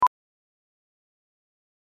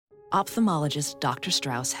Ophthalmologist Dr.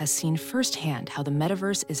 Strauss has seen firsthand how the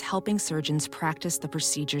metaverse is helping surgeons practice the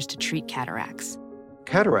procedures to treat cataracts.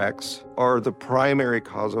 Cataracts are the primary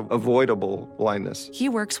cause of avoidable blindness. He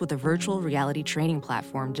works with a virtual reality training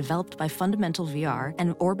platform developed by Fundamental VR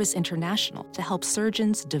and Orbis International to help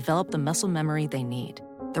surgeons develop the muscle memory they need.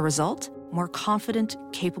 The result? More confident,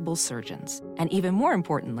 capable surgeons. And even more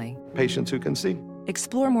importantly, Patients who can see.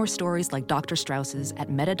 explore more stories like Dr. Strauss's at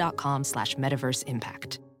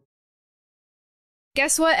meta.com/metaverseimpact.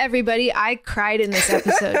 Guess what, everybody? I cried in this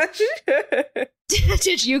episode.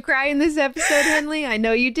 Did you cry in this episode, Henley? I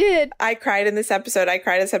know you did. I cried in this episode.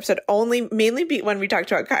 Mainly when we talked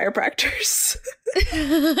about chiropractors.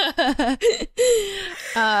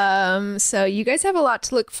 So you guys have a lot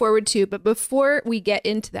to look forward to, but before we get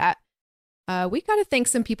into that, we got to thank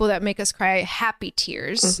some people that make us cry happy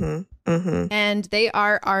tears. And they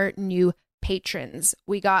are our new patrons.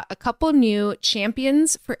 We got a couple new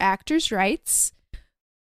champions for actors' rights.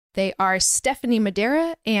 They are Stephanie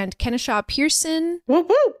Madera and Keneshaw Pearson. Whoop,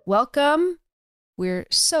 whoop. Welcome. We're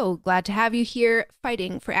so glad to have you here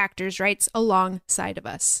fighting for actors' rights alongside of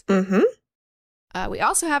us. We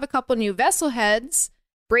also have a couple new vessel heads,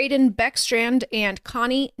 Braden Beckstrand and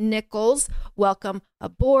Connie Nichols. Welcome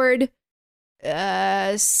aboard.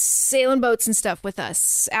 Sailing boats and stuff with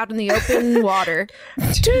us out in the open water.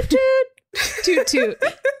 Toot toot. Toot toot.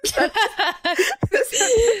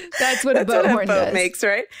 That's what a boat horn does. Makes,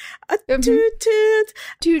 right? A toot toot.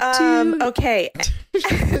 Toot toot. Okay.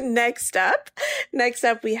 Next up,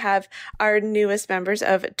 we have our newest members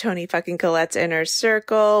of Tony fucking Collette's Inner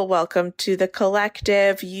Circle. Welcome to the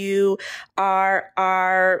collective. You are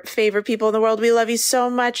our favorite people in the world. We love you so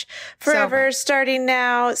much. Forever, starting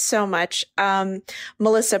now, so much.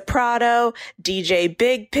 Melissa Prado, DJ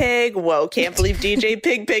Big Pig. Whoa, can't believe DJ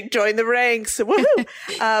Big Pig joined the ranks.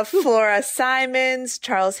 Woohoo! Flora Simons,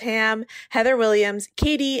 Charles Ham, Heather Williams,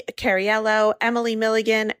 Katie Cariello, Emily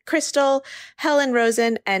Milligan, Crystal, Helen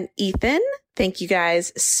Rosen, and Ethan. Thank you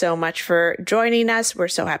guys so much for joining us. We're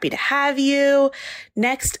so happy to have you.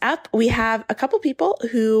 Next up, we have a couple people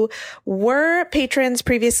who were patrons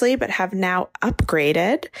previously, but have now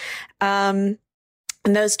upgraded. And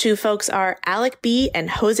those two folks are Alec B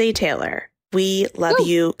and Jose Taylor. We love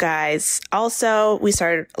you guys. Also, we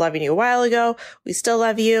started loving you a while ago. We still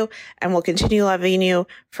love you and we'll continue loving you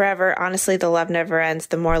forever. Honestly, the love never ends.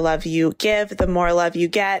 The more love you give, the more love you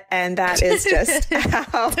get. And that is just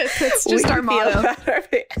how That's just our motto.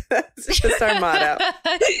 That's just our motto.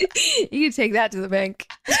 You can take that to the bank.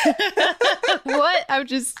 What? I'm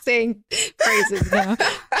just saying phrases now.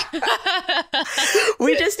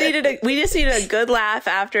 We just needed a good laugh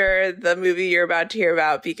after the movie you're about to hear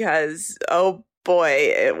about because oh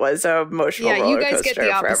boy, it was an emotional roller you guys coaster get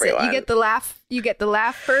the opposite. for everyone. You get the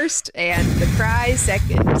laugh first and the cry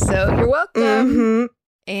second. So you're welcome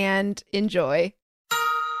and enjoy.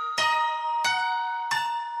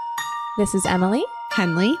 This is Emily,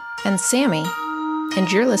 Henley, And Sammy.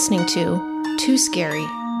 And you're listening to Too Scary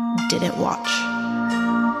Didn't Watch.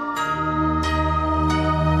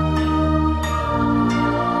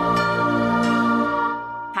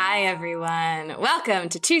 Hi, everyone. Welcome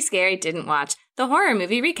to Too Scary Didn't Watch, the horror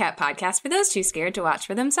movie recap podcast for those too scared to watch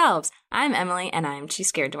for themselves. I'm Emily, and I'm too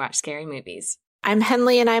scared to watch scary movies. I'm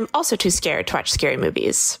Henley, and I'm also too scared to watch scary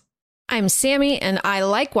movies. I'm Sammy, and I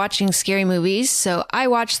like watching scary movies, so I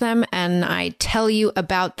watch them and I tell you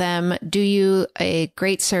about them, do you a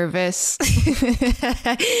great service.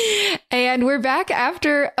 And we're back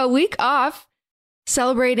after a week off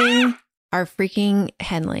celebrating our freaking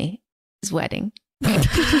Henley's wedding.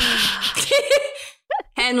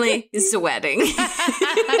 Henley is a wedding.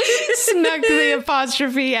 Snuck the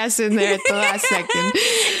apostrophe S in there at the last second.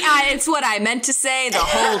 It's what I meant to say the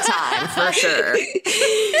whole time, for sure.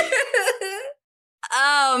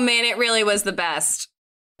 Oh, man, it really was the best.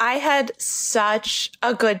 I had such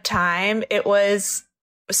a good time. It was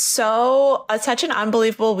such an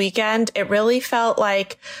unbelievable weekend. It really felt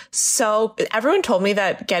like everyone told me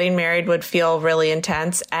that getting married would feel really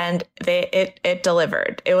intense, and it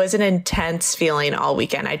delivered. It was an intense feeling all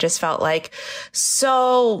weekend. I just felt like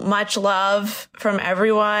so much love from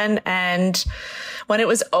everyone. And when it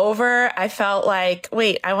was over, I felt like,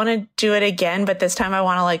 wait, I want to do it again, but this time I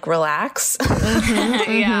want to like relax.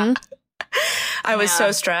 Yeah. I was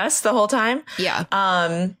so stressed the whole time. Yeah.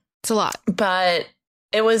 It's a lot. But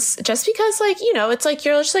it was just because, like, you know, it's like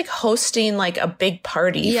you're just like hosting like a big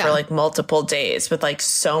party for like multiple days with like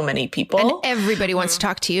so many people. And everybody wants to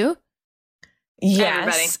talk to you. Yes.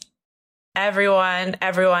 Everybody.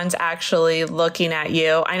 Everyone's actually looking at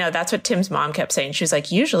you. I know that's what Tim's mom kept saying. She's like,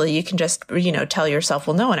 usually you can just, tell yourself,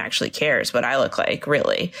 well, no one actually cares what I look like,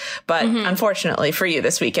 really. But unfortunately for you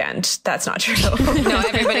this weekend, that's not true. No,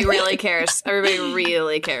 everybody really cares. Everybody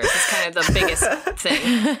really cares. It's kind of the biggest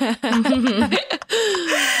thing.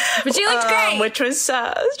 But you looked great. Which was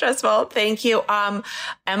stressful. Thank you.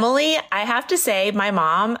 Emily, I have to say, my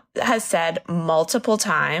mom has said multiple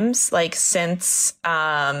times, like since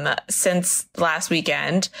last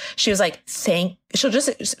weekend, she was like, she'll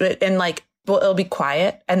just, and like, well, it'll be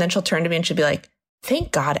quiet. And then she'll turn to me and she'll be like,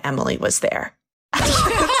 thank God Emily was there.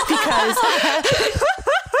 Because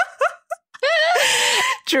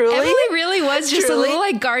truly, Emily really was just a little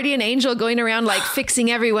like guardian angel going around like fixing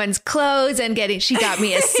everyone's clothes and she got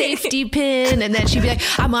me a safety pin, and then she'd be like,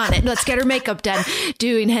 I'm on it. Let's get her makeup done.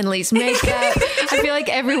 Doing Henley's makeup. I feel like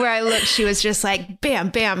everywhere I looked, she was just like, bam,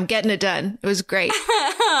 bam, getting it done. It was great.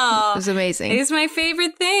 It was amazing. It's my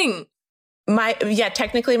favorite thing.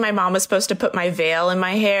 Technically my mom was supposed to put my veil in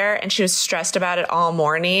my hair, and she was stressed about it all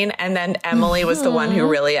morning. And then Emily was the one who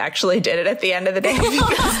really actually did it at the end of the day,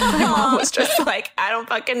 because my mom was just like, I don't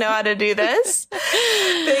fucking know how to do this.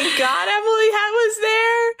 Thank God Emily was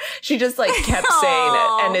there. She just like kept saying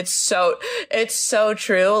it. And it's so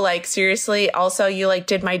true. Like seriously. Also, you like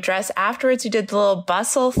did my dress afterwards. You did the little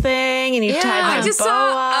bustle thing, and you tied my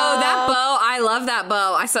bow up. That bow. I love that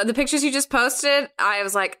bow. I saw the pictures you just posted. I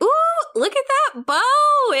was like, ooh, look at that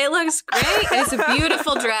bow. It looks great. It's a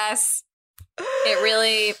beautiful dress. It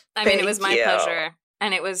really, it was my pleasure.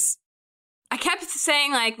 And I kept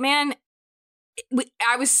saying like, man,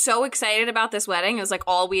 I was so excited about this wedding. It was like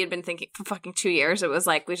all we had been thinking for fucking 2 years. It was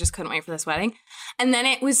like, we just couldn't wait for this wedding. And then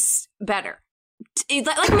it was better. It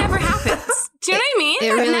like never happens. Do you know what I mean?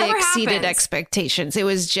 It really exceeded expectations. It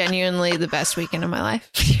was genuinely the best weekend of my life.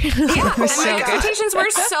 Yeah, my expectations were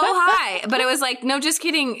so high, but it was like, no, just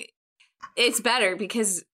kidding. It's better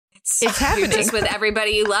because it's happening. You're just with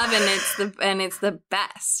everybody you love, and it's the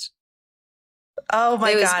best. Oh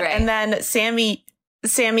my God! Great. And then Sammy,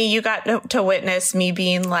 you got to witness me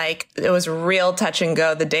being like, it was real touch and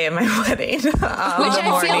go the day of my wedding. Which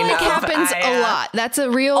I feel like happens a lot. That's a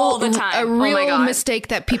real, all the time. A real mistake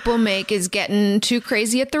that people make is getting too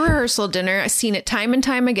crazy at the rehearsal dinner. I've seen it time and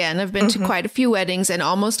time again. I've been to quite a few weddings, and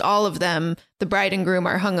almost all of them, the bride and groom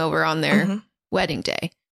are hungover on their wedding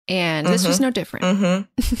day. And this was no different.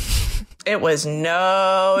 It was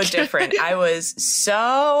no different. I was so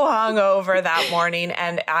hungover that morning,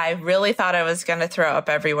 and I really thought I was going to throw up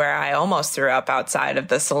everywhere. I almost threw up outside of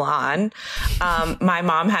the salon. My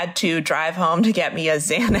mom had to drive home to get me a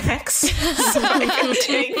Xanax so I could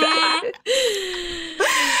take that.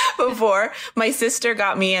 Before my sister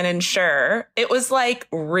got me an Ensure. It was like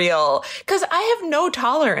real, because I have no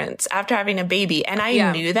tolerance after having a baby, and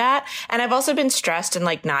I knew that. And I've also been stressed and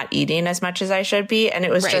like not eating as much as I should be. And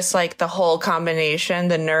it was just like the whole combination,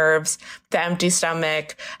 the nerves, the empty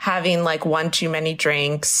stomach, having like one too many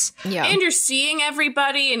drinks. Yeah. And you're seeing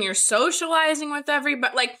everybody and you're socializing with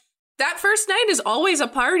everybody. Like that first night is always a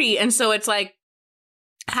party. And so it's like,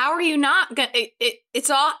 how are you not gonna, it's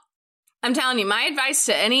all, I'm telling you, my advice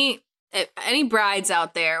to any brides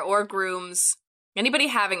out there or grooms, anybody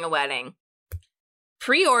having a wedding,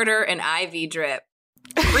 pre-order an IV drip.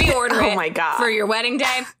 Pre-order it for your wedding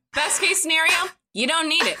day. Best case scenario, you don't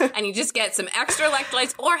need it. And you just get some extra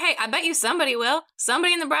electrolytes. Or, hey, I bet you somebody will.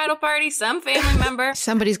 Somebody in the bridal party, some family member.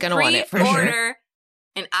 Somebody's going to want it for sure. Pre-order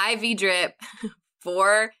an IV drip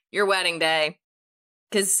for your wedding day.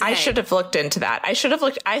 I should have looked into that.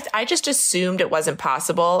 I just assumed it wasn't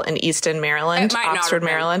possible in Easton, Maryland, Oxford,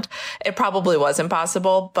 Maryland. It probably wasn't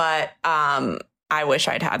possible, but I wish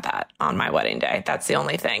I'd had that on my wedding day. That's the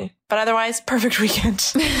only thing. But otherwise, perfect weekend.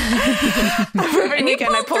 Perfect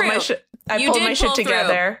weekend. I pulled my shit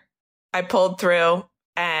together. I pulled through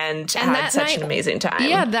and had such an amazing time.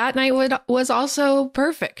 Yeah, that night was also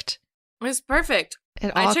perfect. It was perfect.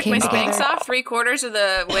 I took my Spanx off 3/4 of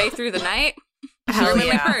the way through the night. Hell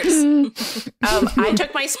yeah. I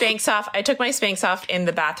took my Spanx off in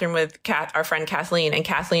the bathroom with our friend Kathleen, and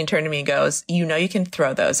Kathleen turned to me and goes, you know, you can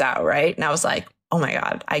throw those out, right? And I was like, oh my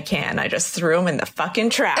God, I can. I just threw them in the fucking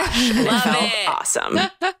trash. And it felt awesome.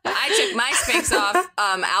 I took my Spanx off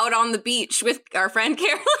out on the beach with our friend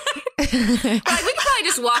Caroline. We could probably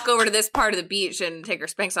just walk over to this part of the beach and take our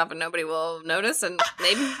Spanx off and nobody will notice. And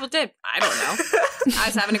maybe people did. I don't know. I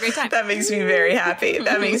was having a great time. That makes me very happy.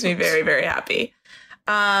 That makes me very, very happy.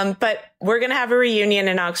 But we're going to have a reunion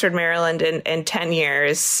in Oxford, Maryland in 10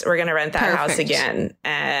 years. We're going to rent that house again.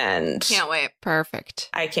 And can't wait. Perfect.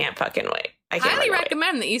 I can't fucking wait. I can't highly wait.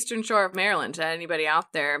 recommend the Eastern Shore of Maryland to anybody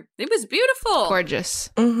out there. It was beautiful. Gorgeous.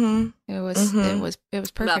 Mm-hmm. It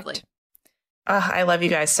was perfect. Lovely. I love you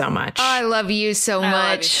guys so much. Oh, I love you so I much.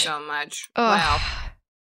 love you so much. Oh. Wow.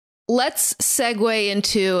 Let's segue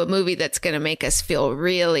into a movie that's going to make us feel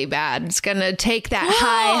really bad. It's going to take that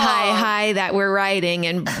high that we're riding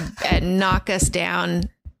and knock us down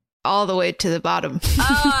all the way to the bottom.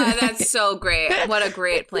 Oh, that's so great. What a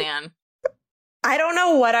great plan. I don't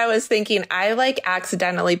know what I was thinking. I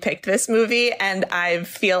accidentally picked this movie and I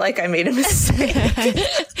feel like I made a mistake.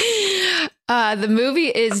 The movie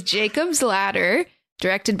is Jacob's Ladder,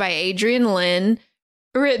 directed by Adrian Lyne,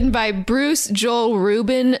 written by Bruce Joel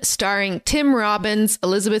Rubin, starring Tim Robbins,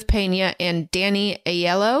 Elizabeth Pena, and Danny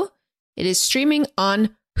Aiello. It is streaming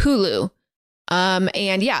on Hulu.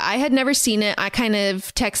 And yeah, I had never seen it. I kind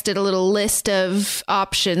of texted a little list of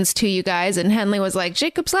options to you guys, and Henley was like,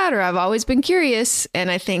 Jacob's Ladder, I've always been curious.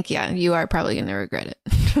 And I think, yeah, you are probably going to regret it.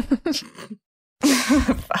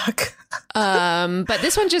 Fuck. But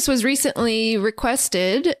this one just was recently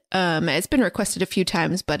requested. It's been requested a few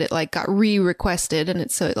times, but it got re-requested, and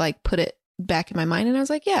it put it back in my mind, and I was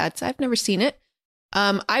like, yeah, I've never seen it.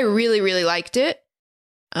 I really, really liked it.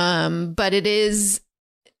 But it is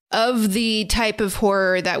of the type of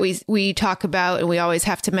horror that we talk about, and we always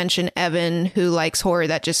have to mention Evan, who likes horror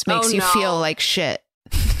that just makes you feel like shit.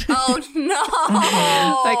 Oh no.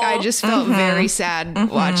 I just felt very sad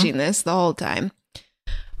watching this the whole time.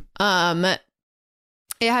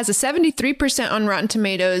 It has a 73% on Rotten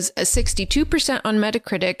Tomatoes, a 62% on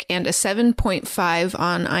Metacritic, and a 7.5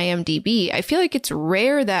 on IMDb. I feel like it's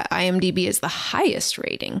rare that IMDb is the highest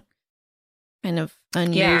rating. Kind of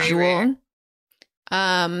unusual.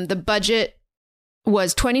 The budget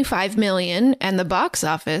was $25 million and the box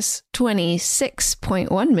office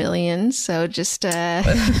 $26.1 million. So just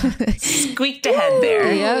squeaked ahead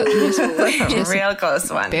there. Yep, just real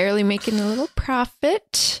close one. Barely making a little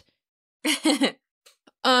profit.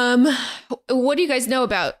 What do you guys know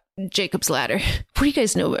about Jacob's Ladder? What do you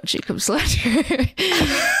guys know about Jacob's Ladder?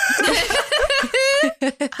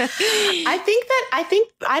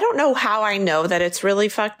 I don't know how I know that it's really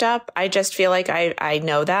fucked up. I just feel like I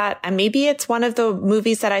know that. And maybe it's one of the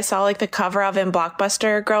movies that I saw the cover of in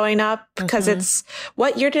Blockbuster growing up, because it's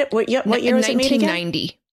what year was it made again?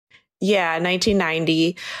 1990. Yeah,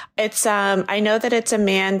 1990. It's I know that it's a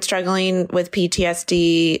man struggling with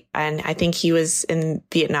PTSD, and I think he was in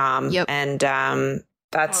Vietnam. Yep. And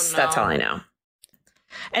that's all I know.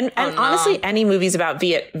 And honestly, any movies about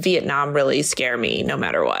Vietnam really scare me, no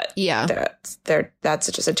matter what. Yeah,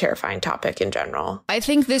 that's just a terrifying topic in general. I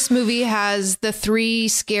think this movie has the three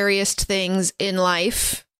scariest things in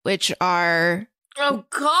life, which are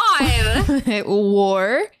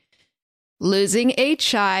war, losing a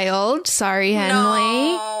child. Sorry,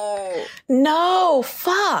 Henley. No,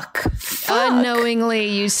 fuck. Unknowingly,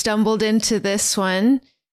 you stumbled into this one,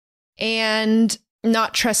 and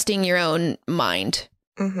not trusting your own mind.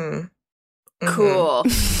 Cool.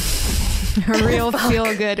 A real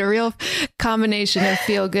feel good, a real combination of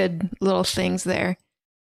feel good little things there.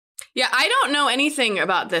 Yeah, I don't know anything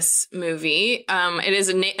about this movie. It is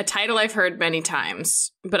a title I've heard many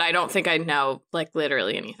times, but I don't think I know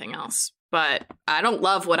literally anything else. But I don't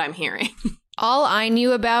love what I'm hearing. All I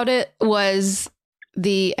knew about it was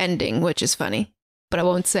the ending, which is funny, but I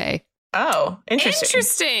won't say. Oh, interesting.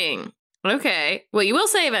 Interesting. Okay. Well, you will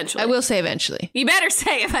say eventually. I will say eventually. You better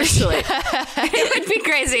say eventually. It would be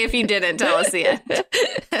crazy if you didn't tell us the end.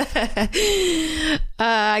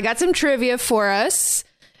 I got some trivia for us.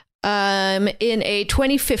 In a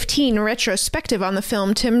 2015 retrospective on the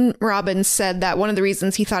film, Tim Robbins said that one of the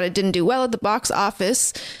reasons he thought it didn't do well at the box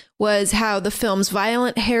office was how the film's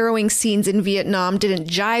violent, harrowing scenes in Vietnam didn't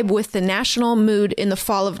jibe with the national mood in the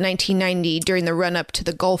fall of 1990 during the run-up to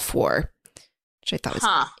the Gulf War, which I thought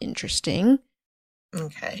was interesting.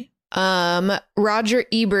 Okay. Roger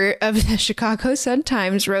Ebert of the Chicago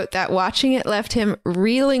Sun-Times wrote that watching it left him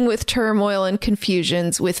reeling with turmoil and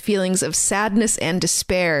confusions, with feelings of sadness and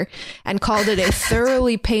despair, and called it a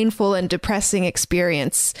thoroughly painful and depressing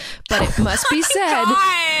experience. But it must be said,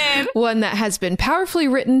 one that has been powerfully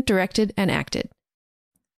written, directed, and acted.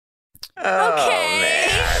 Oh, okay.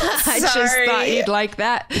 I just thought you'd like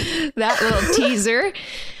that little teaser.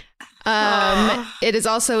 It is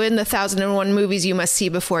also in the 1001 movies you must see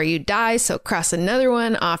before you die, so cross another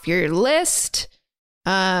one off your list.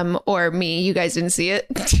 Or me, you guys didn't see it.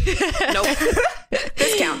 Nope.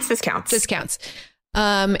 This counts.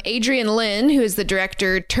 Adrian Lyne, who is the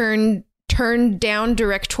director, turned down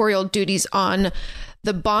directorial duties on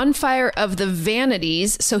The Bonfire of the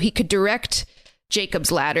Vanities so he could direct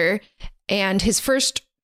Jacob's Ladder, and his first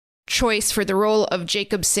choice for the role of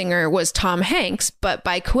Jacob Singer was Tom Hanks, but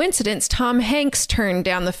by coincidence, Tom Hanks turned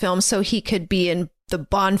down the film so he could be in The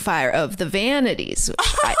Bonfire of the Vanities,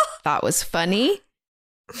 which I thought was funny.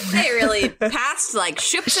 They really passed like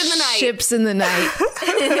ships in the night. Ships in the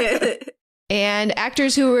night. And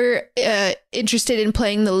actors who were interested in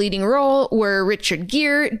playing the leading role were Richard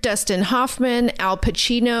Gere, Dustin Hoffman, Al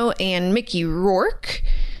Pacino, and Mickey Rourke.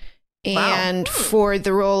 And for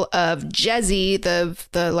the role of Jessie,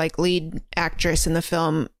 the like lead actress in the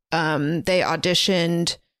film, they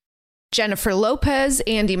auditioned Jennifer Lopez,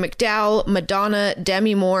 Andie MacDowell, Madonna,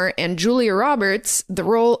 Demi Moore, and Julia Roberts. The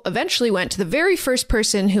role eventually went to the very first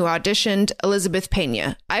person who auditioned, Elizabeth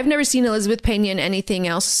Pena. I've never seen Elizabeth Pena in anything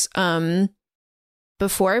else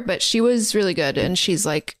before, but she was really good, and she's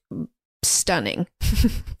like stunning.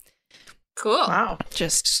 Cool. Wow.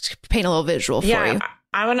 Just paint a little visual for you.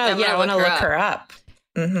 I want to look her up.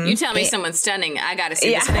 Mm-hmm. You tell me someone's stunning. I got to see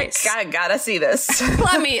this face. Gotta see this.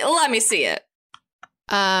 let me see it.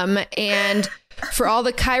 And for all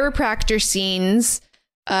the chiropractor scenes,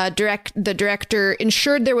 the director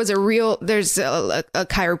ensured there's a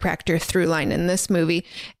chiropractor through line in this movie,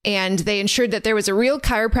 and they ensured that there was a real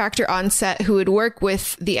chiropractor on set who would work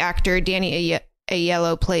with the actor. Danny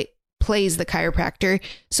Aiello plays the chiropractor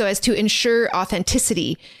so as to ensure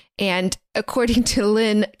authenticity. And according to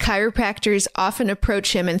Lynn, chiropractors often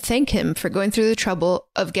approach him and thank him for going through the trouble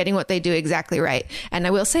of getting what they do exactly right. And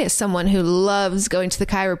I will say, as someone who loves going to the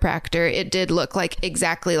chiropractor, it did look like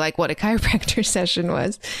exactly like what a chiropractor session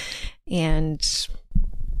was. And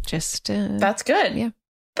just... that's good. Yeah.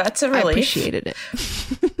 That's a relief. I appreciated it.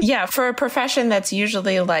 Yeah, for a profession that's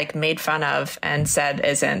usually like made fun of and said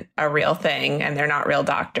isn't a real thing and they're not real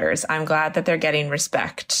doctors, I'm glad that they're getting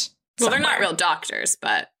respect. Well, they're not real doctors,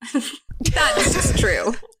 but that's just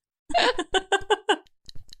true.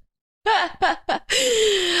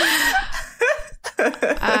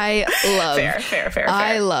 I love fair.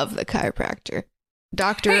 I love the chiropractor.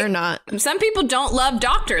 Doctor or not. Some people don't love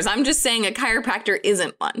doctors. I'm just saying a chiropractor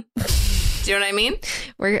isn't one. Do you know what I mean?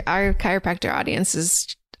 Our chiropractor audience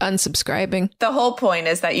is unsubscribing. The whole point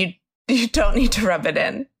is that you don't need to rub it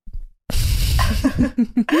in.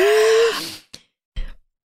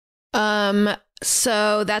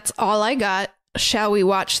 So that's all I got. Shall we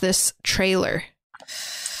watch this trailer?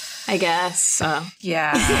 I guess so.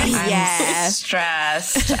 Yeah. I'm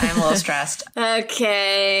stressed. I'm a little stressed.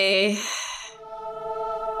 Okay.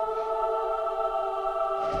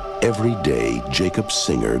 Every day, Jacob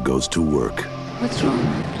Singer goes to work. What's wrong?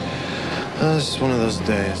 It's just one of those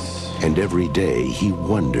days. And every day, he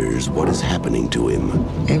wonders what is happening to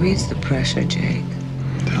him. Maybe it's the pressure, Jake.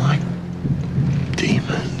 They're like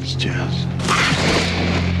demons, Jess.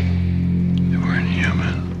 They weren't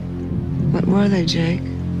human. What were they, Jake?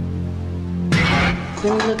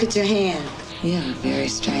 Let me look at your hand. You have a very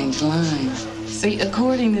strange line. So,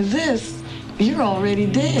 according to this, you're already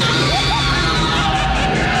dead.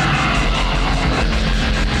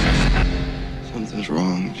 Something's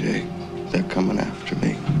wrong, Jake. They're coming after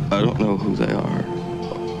me. I don't know who they are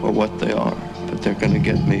or what they are, but they're gonna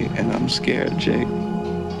get me, and I'm scared, Jake.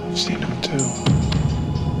 I've seen them too.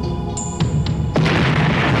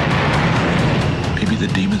 Maybe the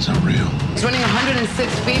demons are real. He's running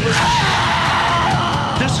 106 feet.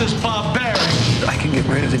 This is barbaric. I can get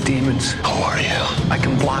rid of the demons. Who are you? I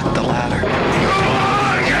can block the ladder.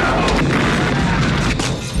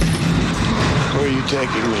 Where are you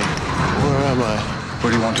taking me? Where am I?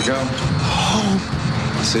 Where do you want to go? Home.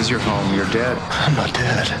 This is your home. You're dead. I'm not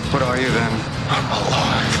dead. What are you then? I'm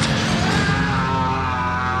alive.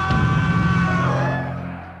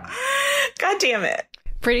 God damn it.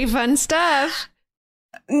 Pretty fun stuff.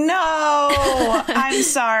 No, I'm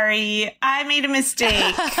sorry. I made a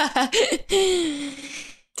mistake.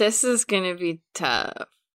 This is going to be tough.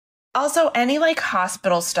 Also, any like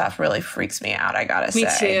hospital stuff really freaks me out, I gotta say. Me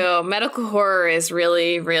too. Medical horror is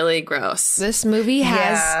really, really gross. This movie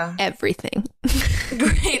has everything.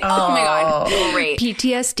 Great. Oh my God. Great.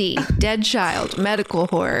 PTSD, dead child, medical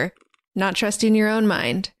horror, not trusting your own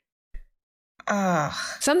mind.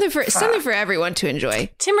 Something for everyone to enjoy.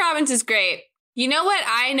 Tim Robbins is great. You know what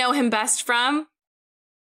I know him best from?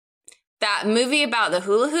 That movie about the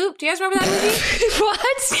hula hoop. Do you guys remember that movie?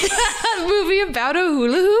 What? A movie about a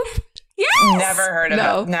hula hoop? Yes. Never heard of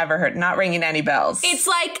it. Never heard. Not ringing any bells. It's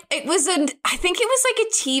like, I think it was like a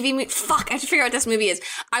TV movie. Fuck, I have to figure out what this movie is.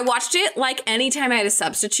 I watched it like anytime I had a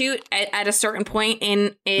substitute at a certain point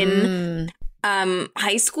in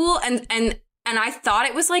high school. And I thought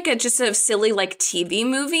it was like just a silly like TV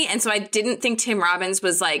movie. And so I didn't think Tim Robbins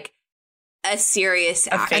was like a serious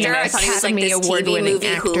actor. famous I thought he was like this TV Award-winning movie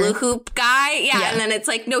actor. hula hoop guy. Yeah, and then it's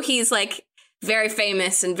like, no, he's like very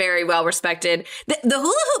famous and very well respected. The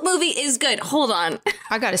hula hoop movie is good. Hold on.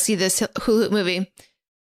 I got to see this hula hoop movie.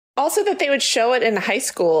 Also, that they would show it in a high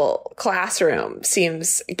school classroom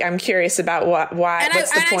seems. I'm curious about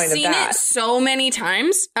what's the point I've of seen that. it so many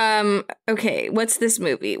times. Okay, what's this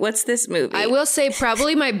movie? I will say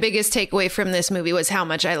probably my biggest takeaway from this movie was how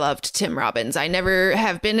much I loved Tim Robbins. I never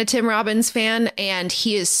have been a Tim Robbins fan, and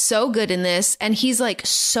he is so good in this. And he's like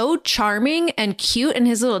so charming and cute, and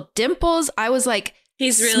his little dimples. I was like,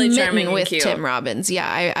 he's really charming and with cute. Tim Robbins.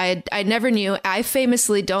 Yeah, I never knew. I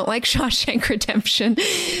famously don't like Shawshank Redemption.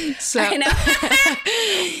 So I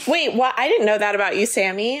know. Wait, what? I didn't know that about you,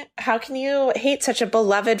 Sammy. How can you hate such a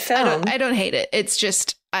beloved film? I don't hate it. It's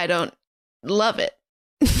just I don't love it.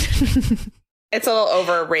 It's a little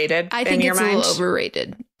overrated. I think in your it's mind? a little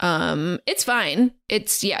overrated. It's fine.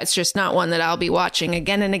 It's just not one that I'll be watching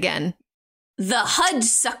again and again. The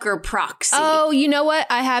Hudsucker Proxy. Oh, you know what?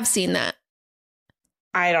 I have seen that.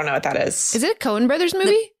 I don't know what that is. Is it a Coen Brothers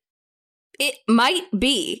movie? It might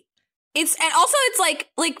be. It's like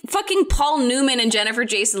fucking Paul Newman and Jennifer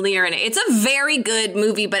Jason Leigh are in it. It's a very good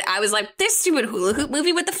movie, but I was like, this stupid hula hoop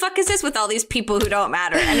movie, what the fuck is this with all these people who don't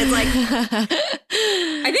matter? And it's like, I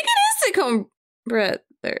think it is the Coen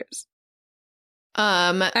Brothers.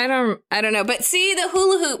 I don't know, but see the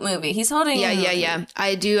hula hoop movie. He's holding. Yeah.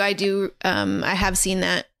 I do. I have seen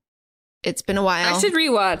that. It's been a while. I should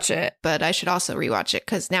rewatch it, but I should also rewatch it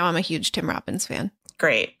because now I'm a huge Tim Robbins fan.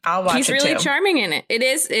 Great, I'll watch it. He's really too. charming in it. It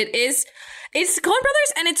is. It's Coen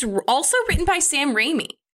Brothers, and it's also written by Sam Raimi.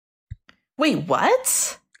 Wait,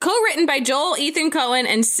 what? Co-written by Joel, Ethan Coen,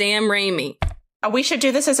 and Sam Raimi. We should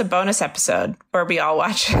do this as a bonus episode where we all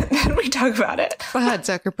watch it and we talk about it. The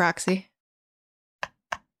Hudsucker Proxy.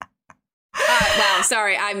 Wow,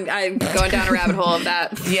 sorry, I'm going down a rabbit hole of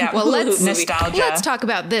that. Yeah, well, nostalgia. Let's talk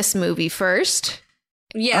about this movie first.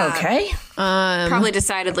 Yeah, okay. Probably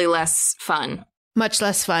decidedly less fun, much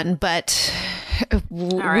less fun, but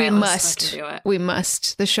we must. We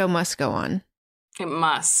must. The show must go on. It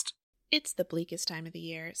must. It's the bleakest time of the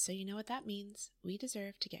year, so you know what that means. We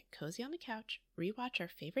deserve to get cozy on the couch, rewatch our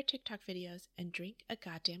favorite TikTok videos, and drink a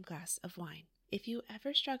goddamn glass of wine. If you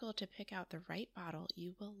ever struggle to pick out the right bottle,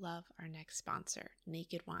 you will love our next sponsor,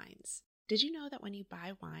 Naked Wines. Did you know that when you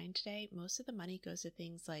buy wine today, most of the money goes to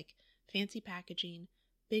things like fancy packaging,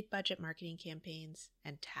 big budget marketing campaigns,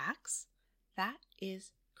 and tax? That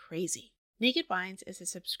is crazy. Naked Wines is a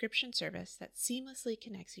subscription service that seamlessly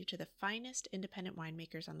connects you to the finest independent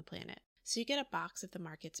winemakers on the planet. So you get a box of the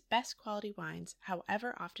market's best quality wines,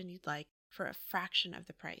 however often you'd like, for a fraction of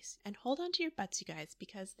the price. And hold on to your butts, you guys,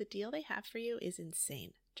 because the deal they have for you is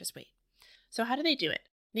insane. Just wait. So how do they do it?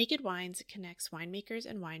 Naked Wines connects winemakers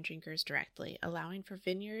and wine drinkers directly, allowing for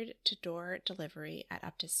vineyard-to-door delivery at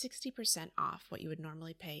up to 60% off what you would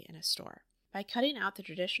normally pay in a store. By cutting out the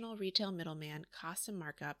traditional retail middleman costs and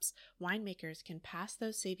markups, winemakers can pass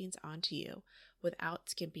those savings on to you without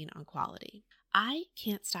skimping on quality. I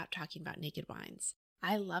can't stop talking about Naked Wines.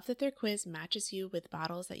 I love that their quiz matches you with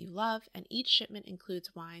bottles that you love, and each shipment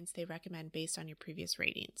includes wines they recommend based on your previous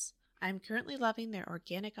ratings. I'm currently loving their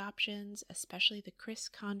organic options, especially the Chris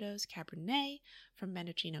Condos Cabernet from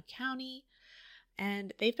Mendocino County,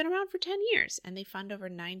 and they've been around for 10 years, and they fund over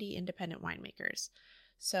 90 independent winemakers.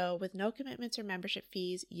 So with no commitments or membership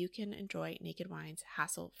fees, you can enjoy Naked Wines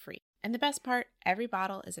hassle-free. And the best part, every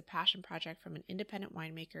bottle is a passion project from an independent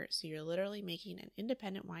winemaker, so you're literally making an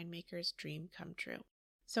independent winemaker's dream come true.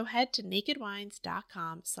 So head to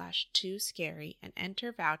nakedwines.com/tooscary and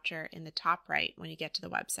enter voucher in the top right when you get to the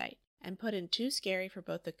website. And put in Too Scary for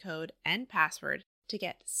both the code and password to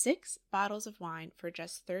get 6 bottles of wine for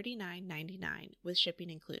just $39.99 with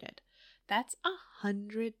shipping included. That's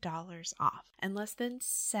 $100 off and less than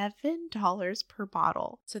 $7 per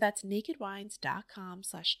bottle. So that's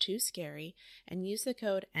nakedwines.com/tooscary and use the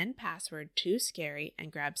code and password tooscary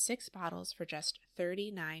and grab 6 bottles for just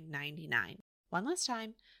 $39.99. One last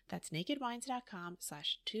time, that's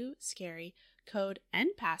nakedwines.com/tooscary, code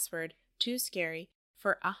and password tooscary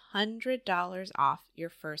for $100 off your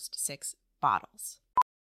first 6 bottles.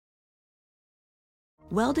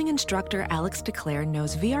 Welding instructor Alex DeClaire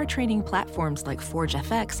knows VR training platforms like Forge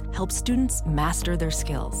FX help students master their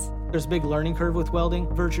skills. There's a big learning curve with welding.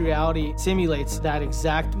 Virtual reality simulates that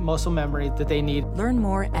exact muscle memory that they need. Learn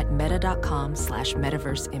more at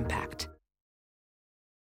meta.com/metaverseimpact.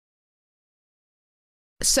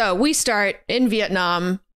 So we start in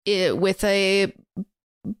Vietnam with a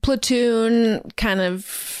platoon, kind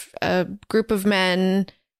of a group of men,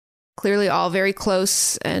 clearly all very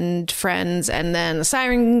close and friends. And then the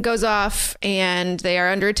siren goes off and they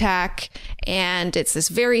are under attack. And it's this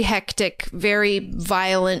very hectic, very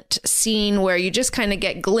violent scene where you just kind of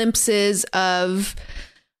get glimpses of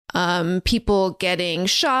people getting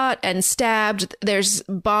shot and stabbed. There's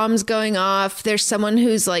bombs going off. There's someone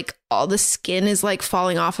who's like, all the skin is like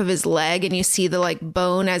falling off of his leg, and you see the like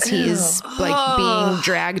bone as he's like being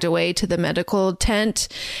dragged away to the medical tent.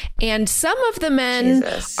 And some of the men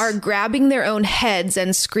are grabbing their own heads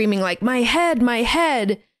and screaming like, my head, my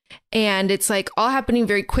head. And it's like all happening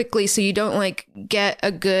very quickly, so you don't like get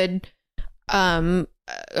a good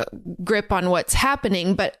grip on what's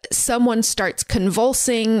happening, but someone starts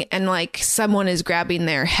convulsing and like someone is grabbing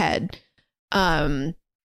their head. And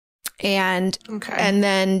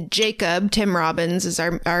then Jacob, Tim Robbins, is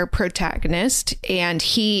our protagonist, and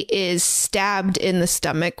he is stabbed in the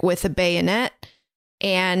stomach with a bayonet.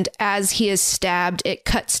 And as he is stabbed, it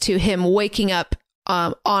cuts to him waking up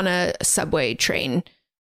on a subway train.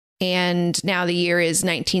 And now the year is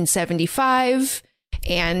 1975.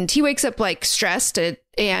 And he wakes up like stressed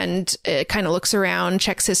and kind of looks around,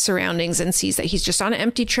 checks his surroundings, and sees that he's just on an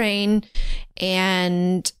empty train.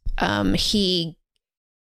 And he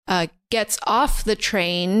gets off the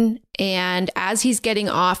train. And as he's getting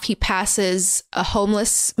off, he passes a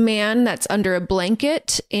homeless man that's under a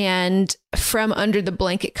blanket. And from under the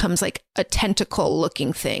blanket comes like a tentacle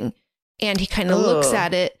looking thing. And he kind of looks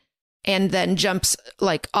at it and then jumps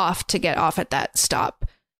like off to get off at that stop.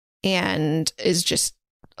 And is just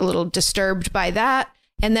a little disturbed by that.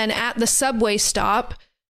 And then at the subway stop,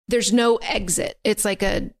 there's no exit. It's like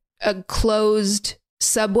a closed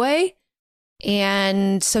subway.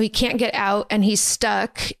 And so he can't get out and he's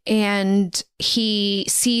stuck. And he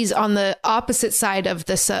sees on the opposite side of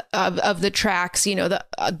the of the tracks, you know, the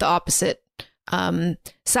opposite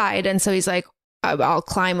side. And so he's like, I'll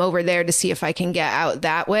climb over there to see if I can get out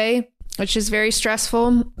that way, which is very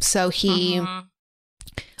stressful. So he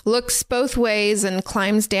looks both ways and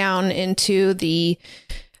climbs down into the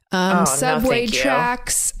subway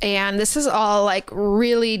tracks. And this is all like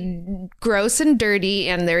really gross and dirty.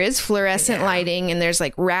 And there is fluorescent lighting and there's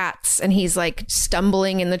like rats, and he's like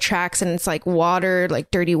stumbling in the tracks, and it's like water, like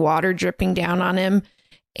dirty water dripping down on him.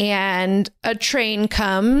 And a train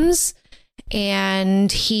comes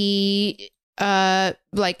and he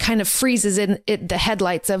like kind of freezes in the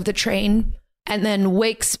headlights of the train and then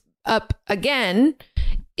wakes up again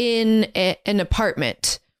in an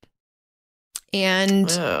apartment. And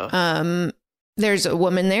there's a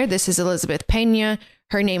woman there. This is Elizabeth Pena.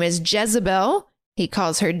 Her name is Jezebel. He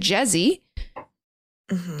calls her Jezzy.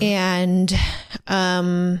 And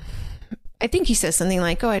I think he says something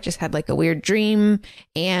like, oh, I just had like a weird dream.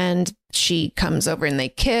 And she comes over and they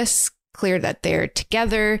kiss, clear that they're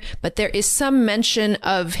together. But there is some mention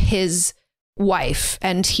of his wife,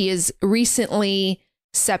 and he is recently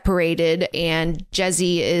separated, and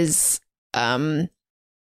Jezzy is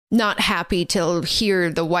not happy to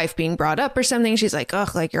hear the wife being brought up or something. She's like,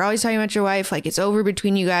 ugh, like you're always talking about your wife, like it's over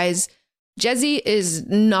between you guys. Jezzy is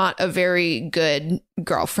not a very good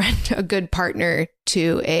girlfriend, a good partner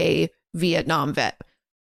to a Vietnam vet.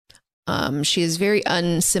 She is very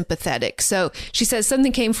unsympathetic. So she says,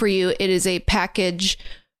 something came for you. It is a package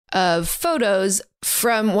of photos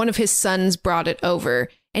from one of his sons, brought it over.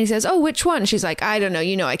 And he says, oh, which one? She's like, I don't know.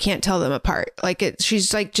 You know, I can't tell them apart. Like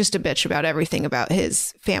she's like just a bitch about everything about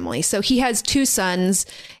his family. So he has two sons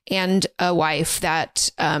and a wife that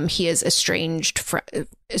he is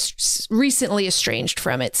recently estranged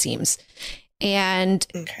from, it seems. And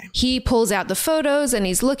he pulls out the photos and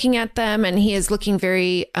he's looking at them, and he is looking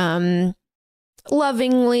very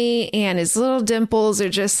lovingly, and his little dimples are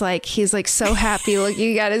just like, he's like so happy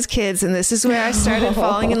looking at his kids. And this is where I started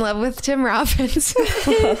falling in love with Tim Robbins.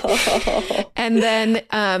 And then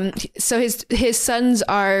so his sons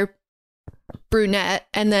are brunette,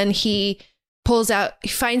 and then he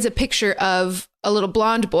finds a picture of a little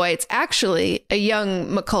blonde boy. It's actually a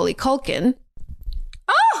young Macaulay Culkin,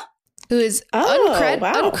 who is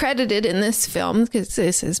uncredited in this film because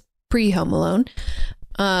this is pre-Home Alone.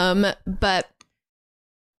 But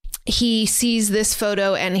he sees this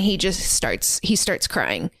photo and he starts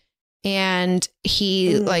crying, and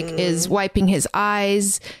he like is wiping his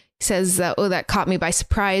eyes, says that, oh, that caught me by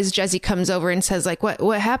surprise. Jezzy comes over and says like,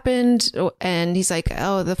 what happened? And he's like,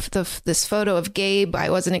 oh, this photo of Gabe, I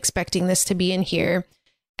wasn't expecting this to be in here.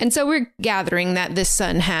 And so we're gathering that this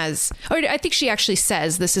son has, or I think she actually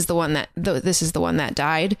says this is the one that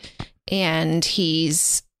died. And he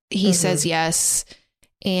says yes.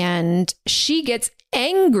 And she gets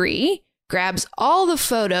angry, grabs all the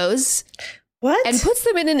photos, What? And puts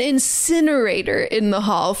them in an incinerator in the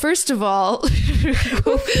hall. First of all,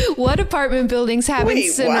 what apartment buildings have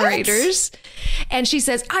incinerators? What? And she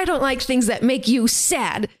says, I don't like things that make you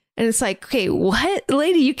sad. And it's like, okay, what?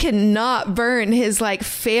 Lady, you cannot burn his like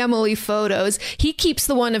family photos. He keeps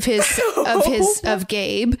the one of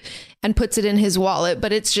Gabe and puts it in his wallet,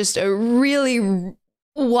 but it's just a really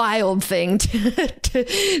wild thing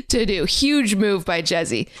to do. Huge move by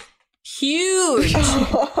Jesse. Huge.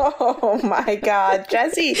 Oh my God.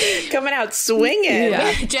 Jesse coming out swinging.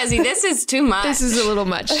 Yeah. Jesse, this is too much. This is a little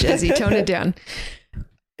much, Jesse. Tone it down.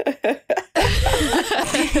 Hey,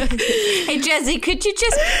 Jesse, could you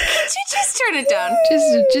just turn it down?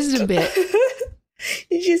 Just a bit.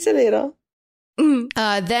 Just a little.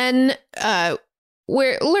 Then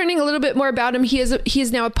we're learning a little bit more about him. He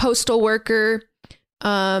is now a postal worker.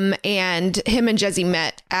 And him and Jesse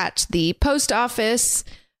met at the post office.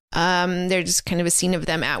 There's just kind of a scene of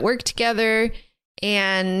them at work together.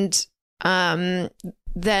 And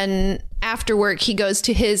then after work, he goes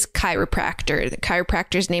to his chiropractor. The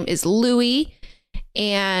chiropractor's name is Louis.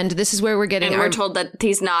 And this is where we're getting... And we're told that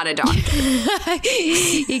he's not a doctor.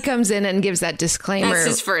 He comes in and gives that disclaimer. That's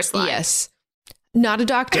his first line. Yes. Not a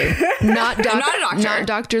doctor. Not a doctor. Not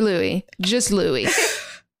Dr. Louis. Just Louis.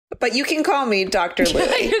 But you can call me Dr.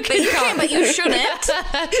 Louis. But you shouldn't.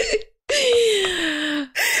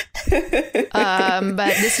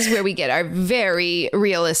 But this is where we get our very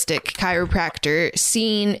realistic chiropractor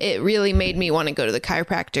scene. It really made me want to go to the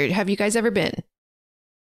chiropractor. Have you guys ever been?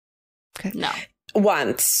 Okay. No.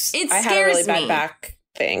 Once. I had a really bad back.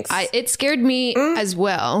 Thanks. It scared me as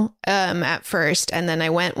well at first. And then I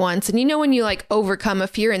went once. And you know when you like overcome a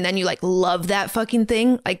fear and then you like love that fucking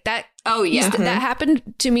thing? Like that. Oh, yeah. That happened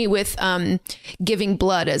to me with giving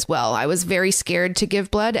blood as well. I was very scared to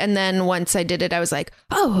give blood. And then once I did it, I was like,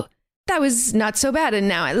 oh, that was not so bad. And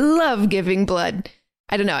now I love giving blood.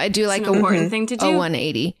 I don't know. I do like an important thing to do. A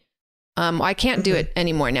 180. I can't do it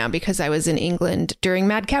anymore now because I was in England during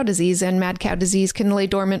mad cow disease, and mad cow disease can lay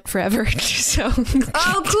dormant forever. So,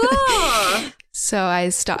 oh, cool. So I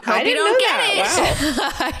stopped. Hope you don't get it.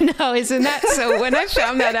 Wow. I know, isn't that so? When I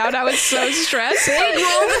found that out, I was so stressed. Roll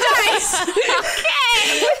the dice. Okay.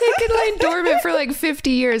 It could lay dormant for like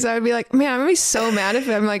 50 years. I would be like, man, I'm gonna be so mad if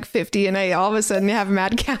I'm like 50 and I all of a sudden have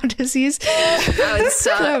mad cow disease. That would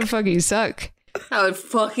suck. That would fucking suck. That would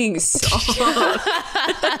fucking suck.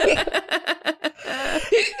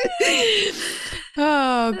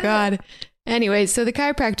 Oh God. Anyway, so the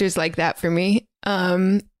chiropractor's like that for me.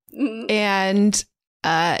 And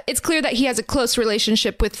it's clear that he has a close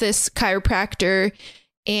relationship with this chiropractor.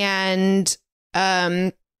 And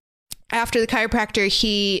after the chiropractor,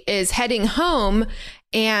 he is heading home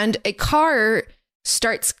and a car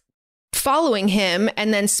starts following him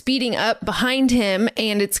and then speeding up behind him.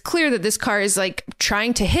 And it's clear that this car is like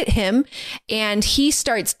trying to hit him. And he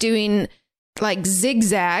starts doing like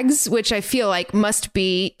zigzags, which I feel like must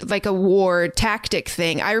be like a war tactic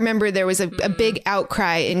thing. I remember there was a big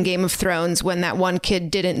outcry in Game of Thrones when that one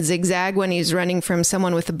kid didn't zigzag when he was running from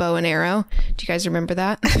someone with a bow and arrow. Do you guys remember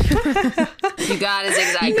that? You got to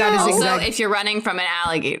zigzag. You gotta also, zigzag. if you're running from an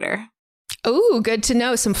alligator. Oh, good to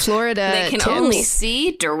know. Some Florida They can tips. only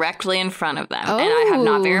see directly in front of them. And I have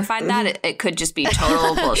not verified that. It could just be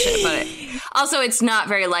total bullshit. But also, it's not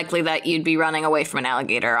very likely that you'd be running away from an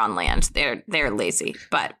alligator on land. They're lazy,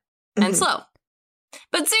 but and slow.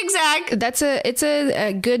 But zigzag. It's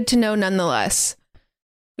a good to know nonetheless.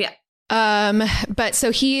 Yeah. But so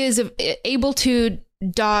he is able to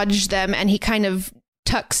dodge them, and he kind of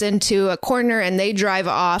tucks into a corner and they drive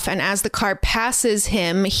off. And as the car passes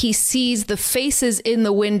him, he sees the faces in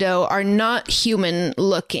the window are not human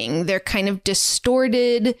looking. They're kind of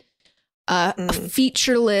distorted,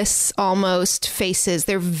 featureless almost faces.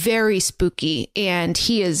 They're very spooky, and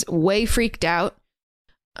he is way freaked out.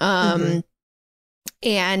 And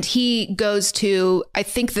he goes to, I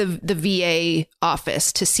think, the VA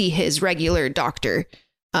office to see his regular doctor,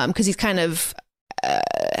 because he's kind of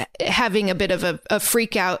having a bit of a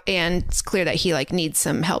freak out, and it's clear that he like needs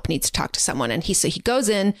some help, needs to talk to someone. And he goes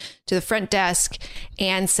in to the front desk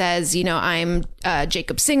and says, you know, I'm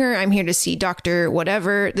Jacob Singer. I'm here to see Dr.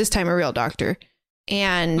 whatever, this time a real doctor.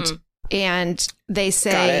 And they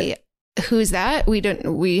say, who's that?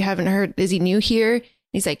 We haven't heard. Is he new here? And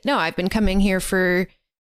he's like, no, I've been coming here for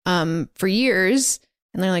years.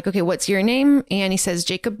 And they're like, okay, what's your name? And he says,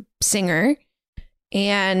 Jacob Singer.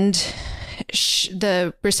 And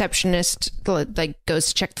the receptionist like goes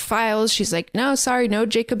to check the files. She's like, no, sorry, no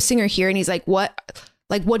Jacob Singer here. And he's like, what?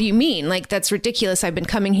 Like, what do you mean? Like, that's ridiculous. I've been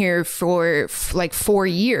coming here for like 4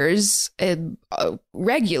 years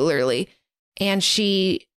regularly. And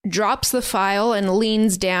she drops the file and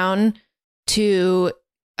leans down to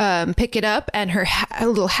pick it up, and her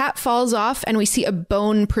little hat falls off, and we see a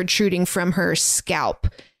bone protruding from her scalp.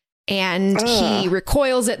 And he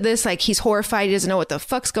recoils at this, like he's horrified, he doesn't know what the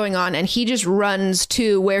fuck's going on, and he just runs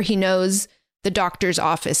to where he knows the doctor's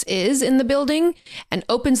office is in the building and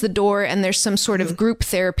opens the door, and there's some sort of group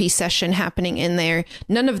therapy session happening in there.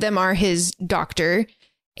 None of them are his doctor,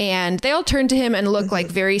 and they all turn to him and look like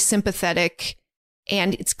very sympathetic.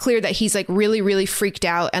 And it's clear that he's like really, really freaked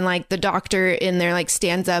out. And like the doctor in there like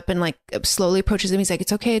stands up and like slowly approaches him. He's like,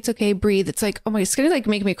 it's okay, breathe. It's like, oh my, it's gonna like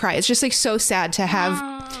make me cry. It's just like so sad to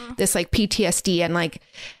have this like PTSD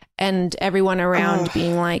and everyone around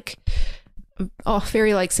being like, oh,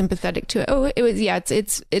 very like sympathetic to it. Oh, it was, yeah,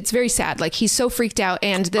 it's very sad. Like he's so freaked out,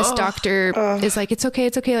 and this doctor is like, it's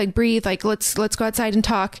okay, like breathe, like let's go outside and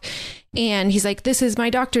talk. And he's like, this is my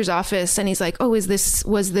doctor's office. And he's like, oh, was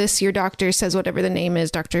this your doctor? Says whatever the name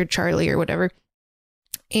is, Dr. Charlie or whatever.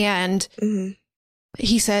 And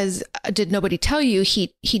he says, did nobody tell you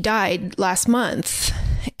he died last month?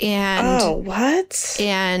 And what?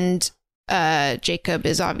 And Jacob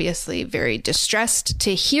is obviously very distressed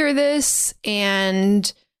to hear this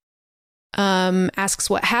and asks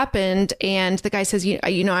what happened. And the guy says,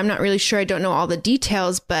 you know, I'm not really sure. I don't know all the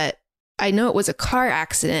details, but I know it was a car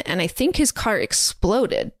accident, and I think his car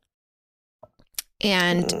exploded.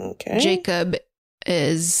 And Jacob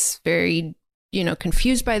is very, you know,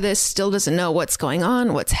 confused by this, still doesn't know what's going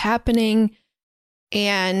on, what's happening.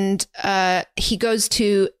 And he goes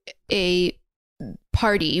to a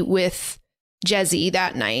party with Jezzy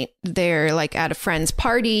that night. They're like at a friend's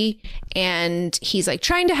party, and he's like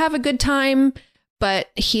trying to have a good time,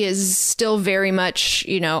 but he is still very much,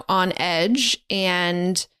 you know, on edge.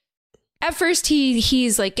 And at first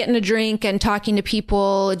he's like getting a drink and talking to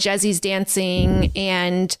people. Jezzy's dancing,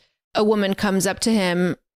 and a woman comes up to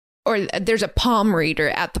him, or there's a palm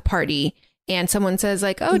reader at the party, and someone says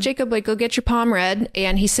like, oh, Jacob, like go get your palm read.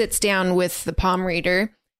 And he sits down with the palm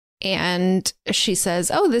reader, and she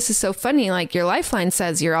says, oh, this is so funny. Like your lifeline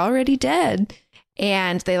says you're already dead.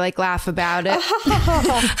 And they like laugh about it.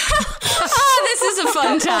 This is a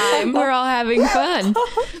fun time. We're all having fun.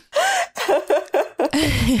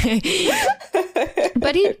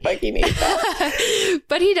 But he fucking hate that.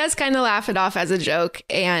 But he does kind of laugh it off as a joke,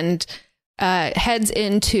 and heads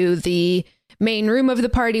into the main room of the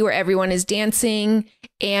party where everyone is dancing,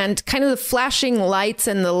 and kind of the flashing lights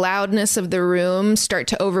and the loudness of the room start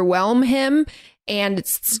to overwhelm him, and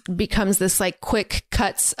it becomes this like quick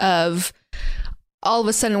cuts of all of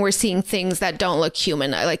a sudden we're seeing things that don't look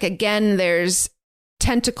human. Like again, there's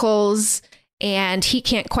tentacles, and he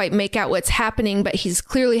can't quite make out what's happening, but he's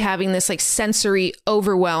clearly having this like sensory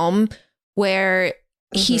overwhelm where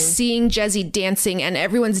he's seeing Jezzy dancing, and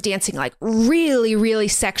everyone's dancing like really, really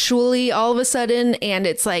sexually all of a sudden. And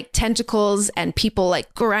it's like tentacles and people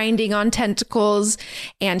like grinding on tentacles.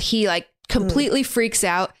 And he like completely freaks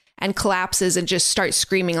out and collapses and just starts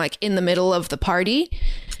screaming like in the middle of the party.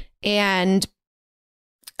 And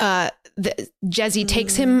Jezzy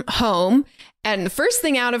takes him home, and the first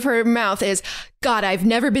thing out of her mouth is, God, I've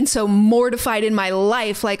never been so mortified in my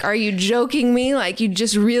life. Like, are you joking me? Like, you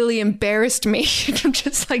just really embarrassed me. I'm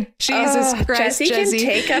just like, Jesus Christ, Jezzy. Jezzy can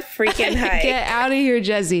take a freaking hike. Get out of here,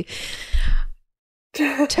 Jezzy.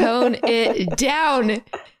 Tone it down.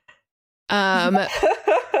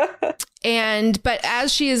 But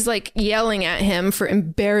as she is like yelling at him for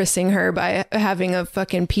embarrassing her by having a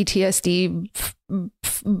fucking PTSD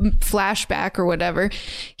flashback or whatever,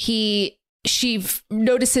 she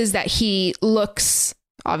notices that he looks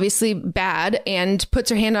obviously bad and puts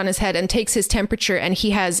her hand on his head and takes his temperature, and he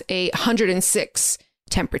has a 106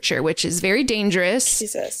 temperature, which is very dangerous.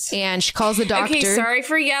 Jesus. And she calls the doctor. Okay, sorry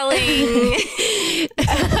for yelling.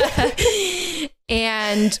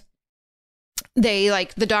 And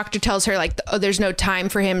the doctor tells her like, oh, there's no time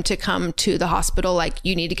for him to come to the hospital. Like,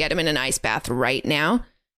 you need to get him in an ice bath right now,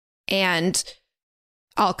 and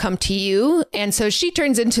I'll come to you. And so she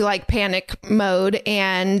turns into like panic mode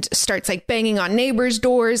and starts like banging on neighbors'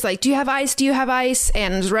 doors. Like, do you have ice? Do you have ice?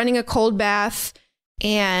 And is running a cold bath,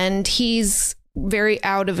 and he's very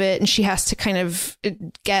out of it. And she has to kind of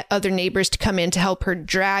get other neighbors to come in to help her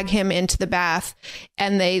drag him into the bath.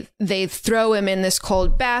 And they throw him in this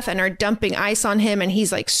cold bath and are dumping ice on him. And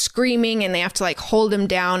he's like screaming, and they have to like hold him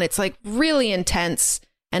down. It's like really intense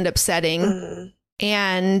and upsetting.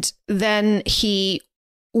 And then he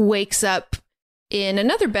wakes up in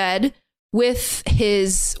another bed with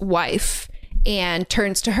his wife and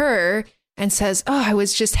turns to her and says, oh, I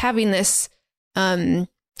was just having this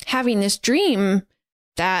dream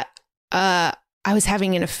that I was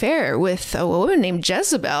having an affair with a woman named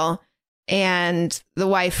Jezebel. And the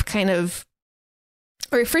wife kind of,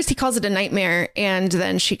 or first he calls it a nightmare. And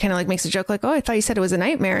then she kind of like makes a joke like, oh, I thought you said it was a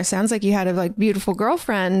nightmare. Sounds like you had a like beautiful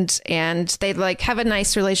girlfriend. And they like have a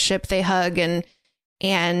nice relationship. They hug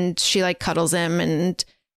and she like cuddles him. And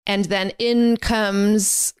then in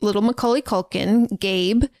comes little Macaulay Culkin,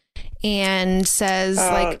 Gabe, and says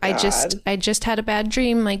like, God. I just had a bad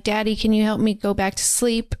dream. Like, Daddy, can you help me go back to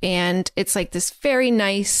sleep? And it's like this very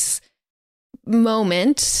nice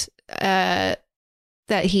moment that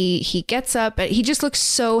he gets up and he just looks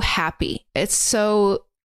so happy. It's so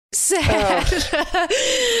sad.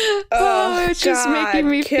 It's just making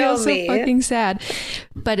me feel so fucking sad.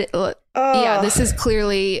 But yeah, this is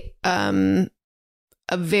clearly a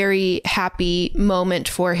very happy moment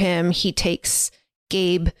for him. He takes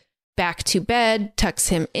Gabe back to bed, tucks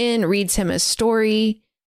him in, reads him a story,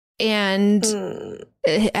 and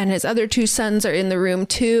his other two sons are in the room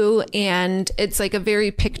too. And it's like a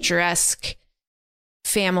very picturesque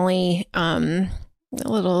family, a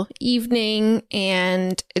little evening.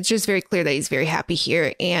 And it's just very clear that he's very happy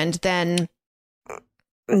here. And then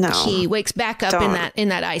he wakes back up in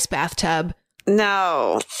that ice bathtub.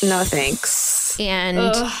 No, thanks. And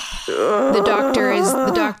the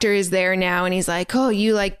doctor is there now, and he's like, oh,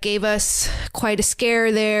 you like gave us quite a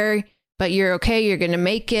scare there, but you're okay. You're going to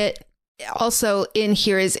make it. Also in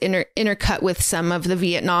here is intercut with some of the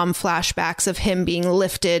Vietnam flashbacks of him being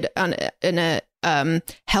lifted in a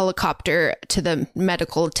helicopter to the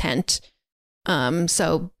medical tent.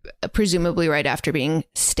 So presumably right after being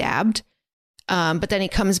stabbed. But then he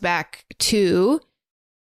comes back to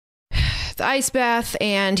the ice bath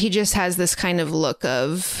and he just has this kind of look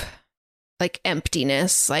of like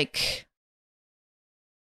emptiness, like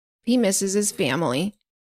he misses his family.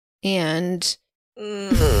 And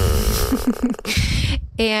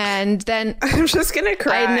and then I'm just gonna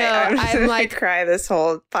cry. I know. I'm like cry this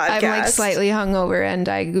whole podcast. I'm like slightly hungover, and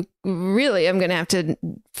I really am gonna have to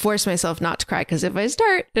force myself not to cry because if I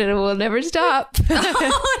start, it will never stop. It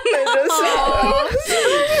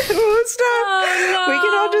won't stop. Oh, no. We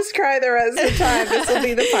can all just cry the rest of the time. This will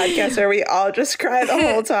be the podcast where we all just cry the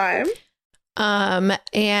whole time.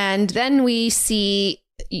 And then we see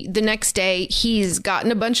the next day he's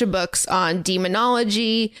gotten a bunch of books on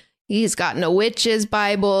demonology. He's gotten a witch's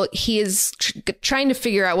Bible. He is trying to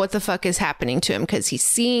figure out what the fuck is happening to him because he's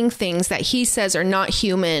seeing things that he says are not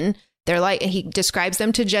human. They're like, he describes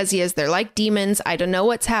them to Jezzy as they're like demons. I don't know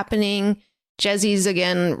what's happening. Jezzy's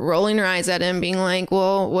again rolling her eyes at him, being like,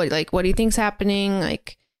 well, what do you think's happening?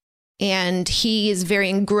 Like, and he is very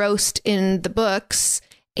engrossed in the books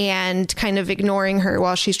and kind of ignoring her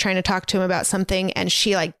while she's trying to talk to him about something. And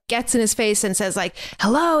she like gets in his face and says like,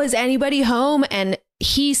 hello, is anybody home? And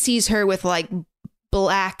he sees her with like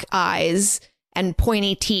black eyes and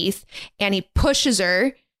pointy teeth and he pushes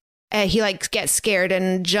her. He like gets scared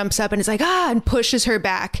and jumps up and is like, and pushes her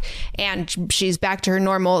back. And she's back to her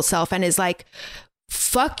normal self and is like,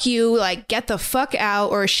 fuck you, like get the fuck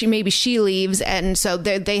out. Or she leaves. And so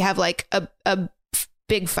they have like a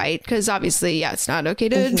big fight because obviously, it's not okay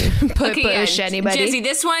to push anybody. Jesse,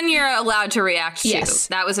 this one you're allowed to react to. Yes.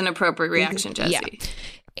 That was an appropriate reaction, Jesse. Yeah.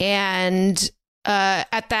 And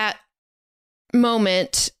at that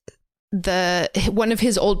moment, one of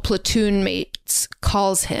his old platoon mates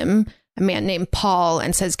calls him, a man named Paul,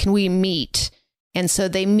 and says, can we meet? And so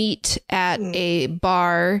they meet at a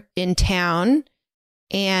bar in town.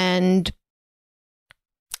 And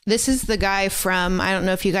this is the guy from, I don't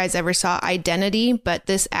know if you guys ever saw Identity, but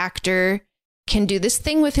this actor can do this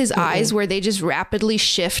thing with his eyes where they just rapidly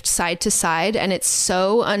shift side to side. And it's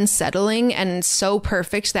so unsettling and so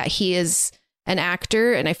perfect that he is an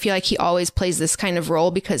actor. And I feel like he always plays this kind of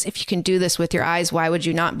role because if you can do this with your eyes, why would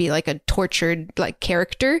you not be like a tortured like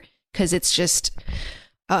character? Because it's just,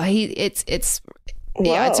 it's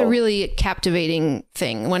a really captivating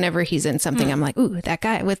thing. Whenever he's in something, I'm like, ooh, that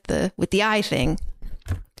guy with the eye thing.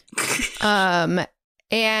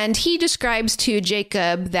 And he describes to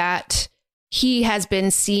Jacob that he has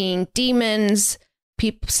been seeing demons.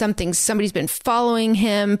 Somebody's been following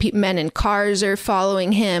him. Men in cars are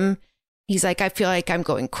following him. He's like, I feel like I'm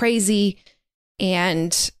going crazy.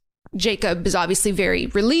 And Jacob is obviously very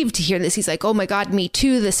relieved to hear this. He's like, oh my God, me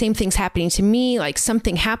too. The same thing's happening to me. Like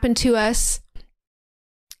something happened to us.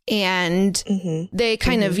 And they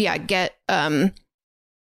kind of, get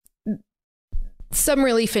some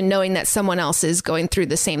relief in knowing that someone else is going through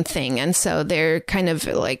the same thing. And so they're kind of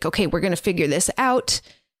like, okay, we're going to figure this out.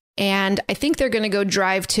 And I think they're going to go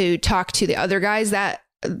drive to talk to the other guys, that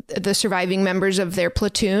the surviving members of their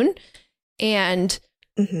platoon. And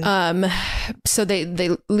so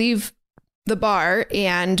they leave the bar,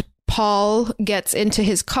 and Paul gets into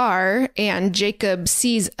his car, and Jacob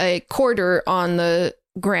sees a quarter on the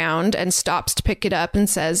ground and stops to pick it up and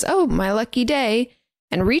says, "Oh, my lucky day,"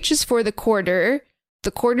 and reaches for the quarter.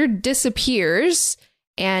 The quarter disappears,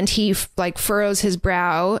 and he furrows his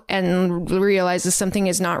brow and realizes something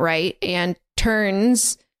is not right, and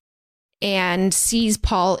turns and sees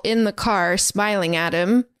Paul in the car smiling at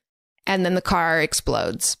him, and then the car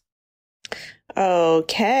explodes.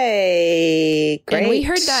 Okay, great. And we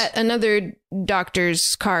heard that another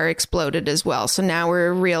doctor's car exploded as well. So now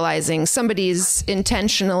we're realizing somebody's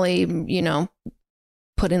intentionally,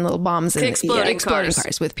 putting little bombs in exploding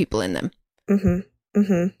cars with people in them. Mm-hmm.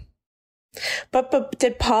 Mm-hmm. But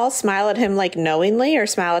did Paul smile at him knowingly, or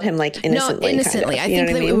smile at him innocently? No, innocently. Kind of?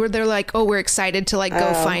 I think they're like, "Oh, we're excited to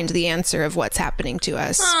go find the answer of what's happening to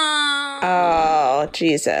us." Oh,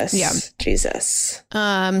 Jesus. Yeah. Jesus.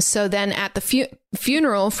 So then at the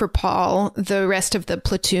funeral for Paul, the rest of the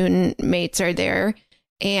platoon mates are there,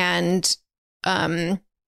 and some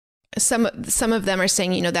of them are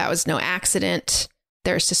saying, that was no accident.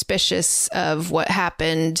 They're suspicious of what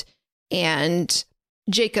happened, and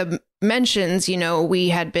Jacob mentions, we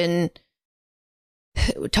had been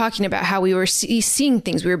talking about how we were seeing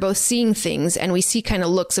things. We were both seeing things, and we see kind of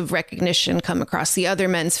looks of recognition come across the other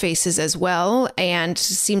men's faces as well. And it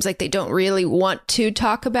seems like they don't really want to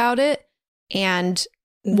talk about it. And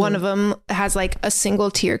one of them has a single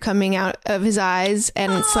tear coming out of his eyes.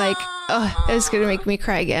 And it's it's going to make me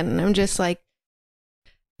cry again. And I'm just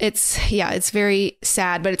it's very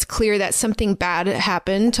sad, but it's clear that something bad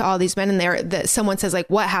happened to all these men. And that someone says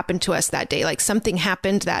what happened to us that day? Something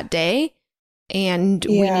happened that day. And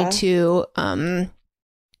we need to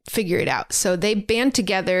figure it out. So they band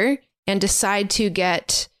together and decide to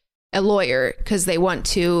get a lawyer because they want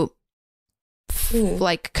to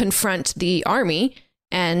confront the army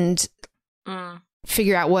and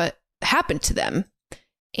figure out what happened to them.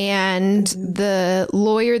 And the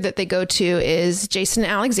lawyer that they go to is Jason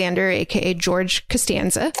Alexander, aka George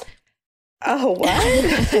Costanza. Oh,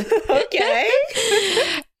 what? Okay.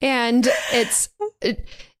 And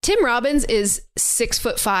Tim Robbins is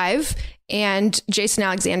 6'5" and Jason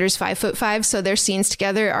Alexander is 5'5", so their scenes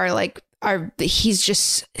together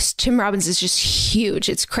Tim Robbins is just huge.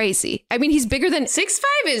 It's crazy. I mean, he's bigger than 6'5"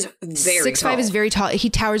 is very tall. 6'5" is very tall. He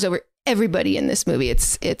towers over everybody in this movie.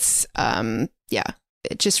 It's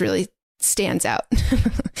it just really stands out.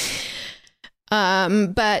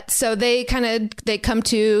 But so they come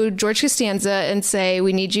to George Costanza and say,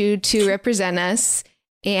 "We need you to represent us."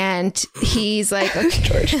 And he's like, "Okay."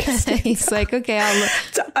 George Costanza. He's like, "Okay, I'll look."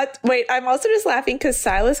 Wait, I'm also just laughing because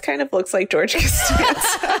Silas kind of looks like George Costanza.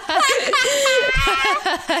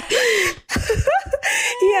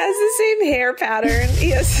 He has the same hair pattern.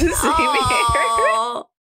 He has the same hair.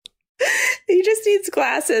 He just needs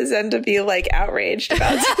glasses and to be outraged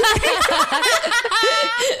about something.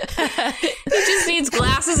 He just needs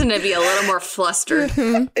glasses and to be a little more flustered.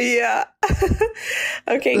 Yeah.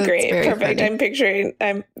 Okay, That's great. Perfect. Funny. I'm picturing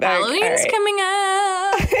Halloween's coming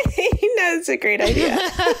up. That's a great idea.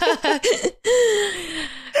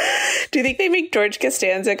 Do you think they make George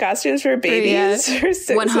Costanza costumes for babies?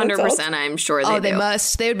 100%, I'm sure they do. They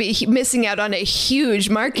must. They would be missing out on a huge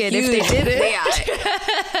market if they did it. Yeah.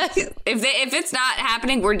 If it's not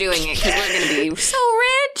happening, we're doing it because we're going to be so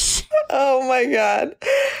rich. Oh my God.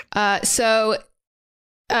 So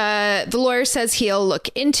the lawyer says he'll look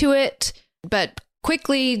into it, but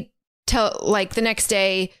quickly the next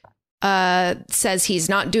day says he's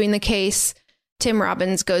not doing the case. Tim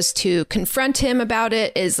Robbins goes to confront him about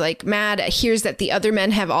it, is mad, hears that the other men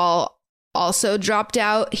have all also dropped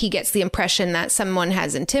out. He gets the impression that someone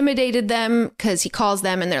has intimidated them because he calls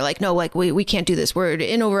them and they're like, "No, we can't do this. We're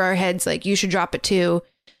in over our heads. You should drop it too."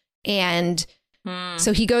 And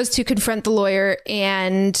so he goes to confront the lawyer,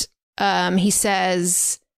 and he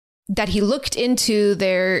says that he looked into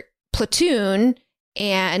their platoon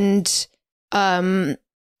and none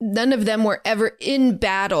of them were ever in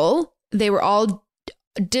battle. They were all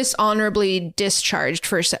dishonorably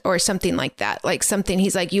discharged or something like that. Something,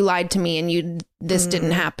 he's like, "You lied to me and this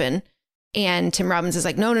didn't happen." And Tim Robbins is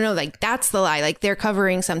like, no, that's the lie. They're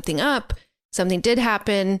covering something up. Something did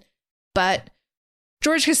happen, but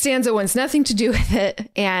George Costanza wants nothing to do with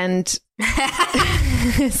it. And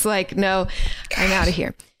it's like, "No, I'm out of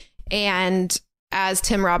here." And as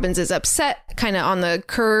Tim Robbins is upset, kind of on the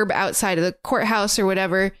curb outside of the courthouse or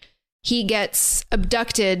whatever, he gets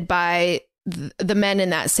abducted by the men in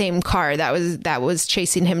that same car that was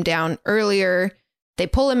chasing him down earlier. They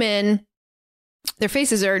pull him in. Their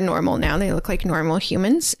faces are normal now. They look like normal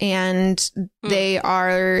humans, and they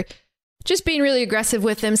are just being really aggressive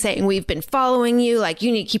with him, saying, we've been following you, like,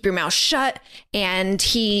 you need to keep your mouth shut. And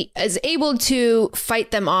he is able to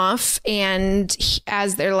fight them off. And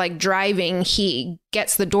as they're like driving, he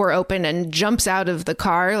gets the door open and jumps out of the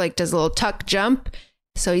car, like does a little tuck jump.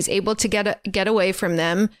 So he's able to get away from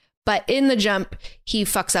them. But in the jump, he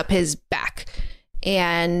fucks up his back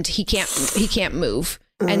and he can't move.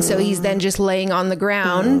 And so he's then just laying on the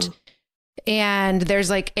ground. And there's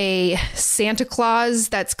like a Santa Claus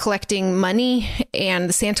that's collecting money, and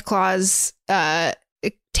the Santa Claus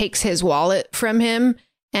takes his wallet from him,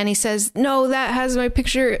 and he says, no, that has my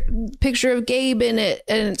picture of Gabe in it.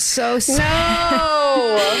 And it's so sad.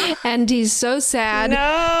 No. And he's so sad.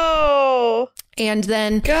 No. And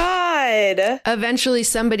then God, eventually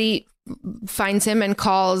somebody finds him and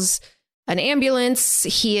calls an ambulance.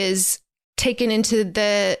 He is taken into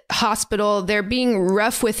the hospital. They're being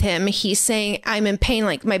rough with him. He's saying, I'm in pain,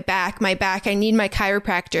 like my back, I need my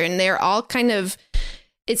chiropractor. And they're all kind of,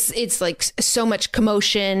 it's like so much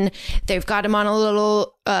commotion. They've got him on a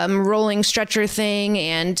little rolling stretcher thing,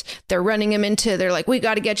 and they're running him into, they're like, we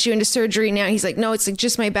got to get you into surgery now. He's like, no, it's like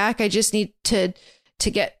just my back. I just need to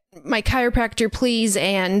get my chiropractor, please.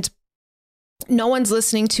 And no one's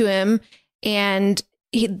listening to him. And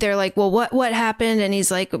they're like, well, what happened? And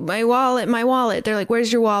he's like, my wallet. They're like,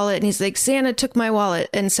 where's your wallet? And he's like, Santa took my wallet.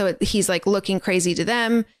 And so he's like looking crazy to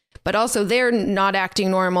them, but also they're not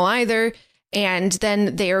acting normal either. And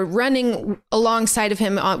then they are running alongside of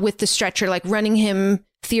him with the stretcher, like running him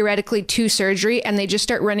theoretically to surgery. And they just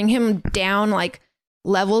start running him down like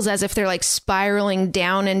levels as if they're like spiraling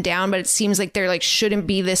down and down. But it seems like there like shouldn't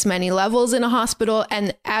be this many levels in a hospital.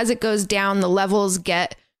 And as it goes down, the levels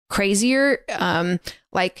get crazier.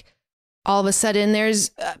 Like all of a sudden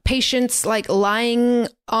there's patients like lying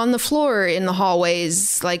on the floor in the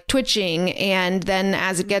hallways, like twitching. And then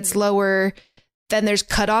as it gets lower, then there's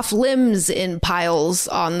cut off limbs in piles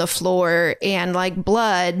on the floor and like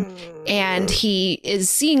blood. And he is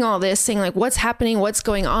seeing all this, saying like, what's happening? What's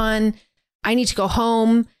going on? I need to go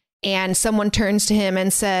home. And someone turns to him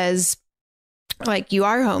and says, like, you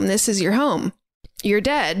are home. This is your home. You're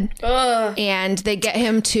dead. And they get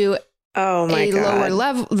him to lower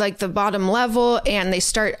level, like the bottom level, and they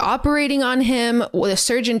start operating on him. The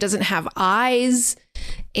surgeon doesn't have eyes,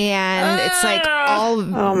 and it's like all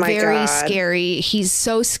very scary. He's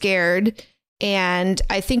so scared, and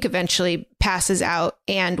I think eventually passes out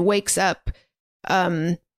and wakes up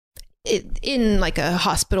in like a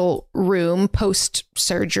hospital room post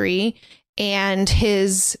surgery. And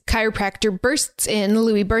his chiropractor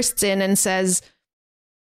Louis bursts in and says,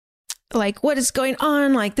 like, what is going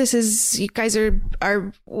on? Like, this is, you guys are,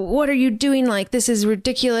 what are you doing? Like, this is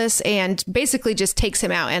ridiculous. And basically just takes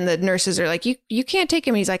him out. And the nurses are like, you can't take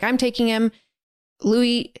him. He's like, I'm taking him.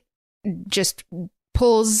 Louis just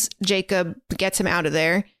pulls Jacob, gets him out of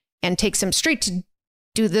there, and takes him straight to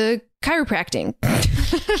do the chiropractic.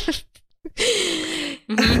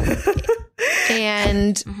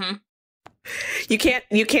 And you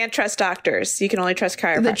can't trust doctors. You can only trust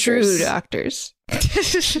chiropractors. The true doctors.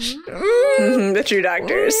 The true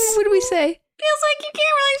doctors. What do we say? Feels like you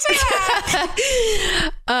can't really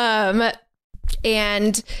say that.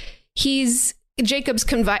 And Jacob's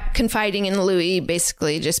confiding in Louis,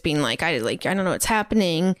 basically just being like, I don't know what's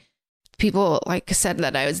happening. People like said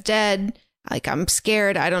that I was dead. Like, I'm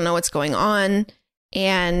scared. I don't know what's going on.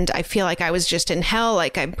 And I feel like I was just in hell.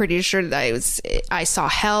 Like, I'm pretty sure that I saw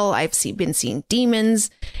hell. I've been seeing demons.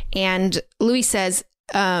 And Louis says,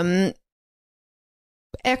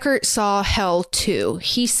 Eckhart saw hell too.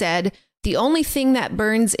 He said, the only thing that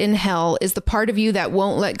burns in hell is the part of you that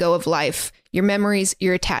won't let go of life, your memories,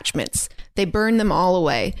 your attachments. They burn them all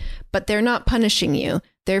away, but they're not punishing you.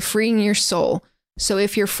 They're freeing your soul. So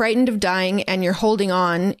if you're frightened of dying and you're holding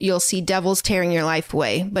on, you'll see devils tearing your life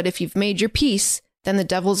away. But if you've made your peace, then the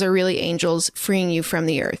devils are really angels freeing you from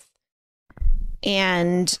the earth.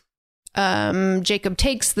 And Jacob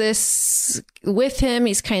takes this with him.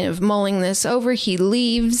 He's kind of mulling this over. He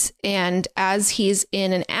leaves, and as he's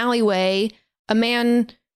in an alleyway, a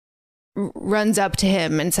man runs up to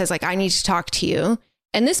him and says, like, I need to talk to you.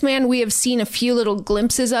 And this man, we have seen a few little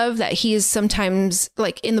glimpses of, that he is sometimes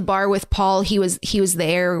like in the bar with Paul. He was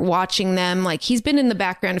there watching them. Like, he's been in the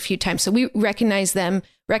background a few times. So we recognize him.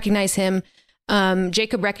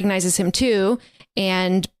 Jacob recognizes him too.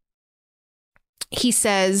 And he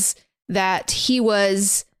says that he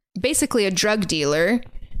was basically a drug dealer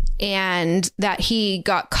and that he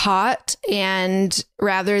got caught, and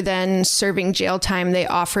rather than serving jail time, they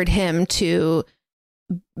offered him to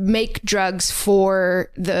make drugs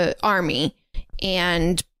for the army.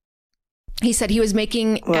 And he said he was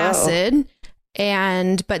making acid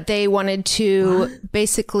but they wanted to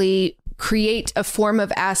basically create a form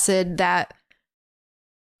of acid that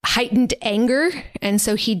heightened anger. And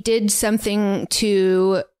so he did something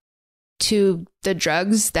to the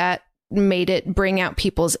drugs that made it bring out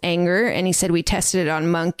people's anger. And he said, we tested it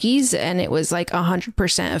on monkeys and it was like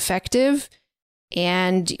 100% effective.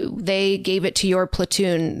 And they gave it to your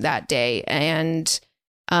platoon that day. And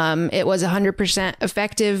it was 100%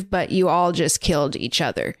 effective, but you all just killed each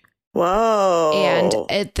other. Whoa. And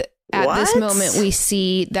at this moment, we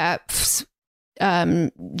see that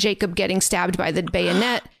Jacob getting stabbed by the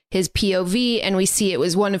bayonet, his POV, and we see it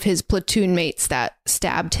was one of his platoon mates that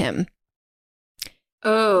stabbed him.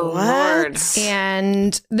 Oh, Lord.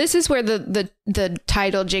 And this is where the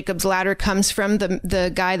title Jacob's Ladder comes from.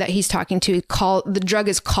 The guy that he's talking to, the drug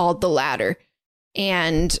is called the ladder.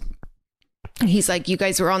 And he's like, you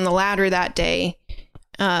guys were on the ladder that day.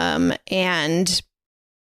 And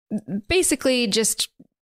basically just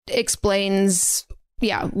explains,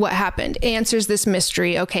 what happened. Answers this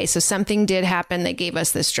mystery. Okay, so something did happen that gave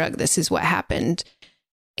us this drug. This is what happened.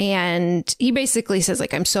 And he basically says,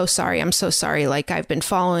 like, I'm so sorry. Like, I've been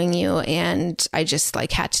following you and I just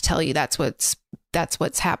like had to tell you that's what's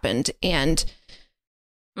happened. And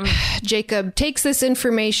Jacob takes this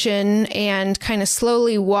information and kind of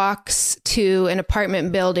slowly walks to an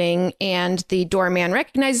apartment building, and the doorman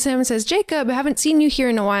recognizes him and says, Jacob, I haven't seen you here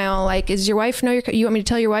in a while. Like, is your wife know you want me to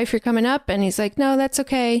tell your wife you're coming up? And he's like, no, that's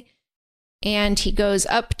okay. And he goes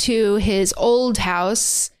up to his old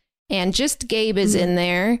house, and just Gabe is in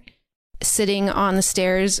there sitting on the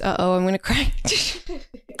stairs. Uh-oh, I'm going to cry.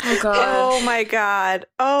 Oh, God. Oh, my God.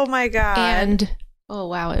 Oh, my God. And, oh,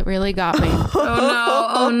 wow, it really got me.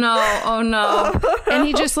 Oh, no. And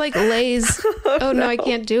he just, like, lays. Oh, no, I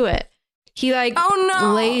can't do it. He, like,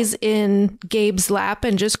 lays in Gabe's lap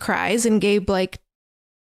and just cries. And Gabe, like,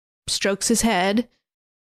 strokes his head.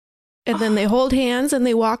 And then they hold hands and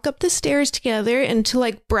they walk up the stairs together into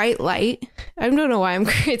like bright light. I don't know why I'm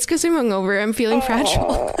crying. It's because I'm hungover. I'm feeling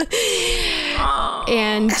fragile.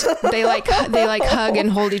 And they like hug and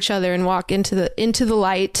hold each other and walk into the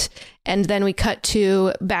light. And then we cut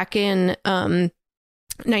to back in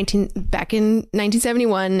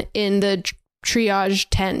 1971 in the triage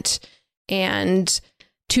tent, and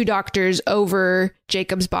two doctors over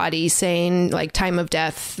Jacob's body saying like time of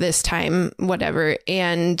death, this time, whatever.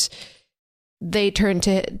 And they turn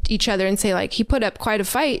to each other and say like, he put up quite a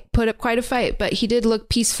fight, but he did look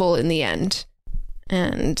peaceful in the end.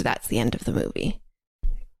 And that's the end of the movie.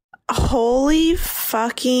 Holy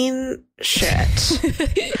fucking shit.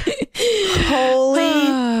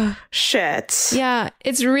 Holy shit. Yeah,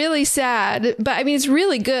 it's really sad, but I mean, it's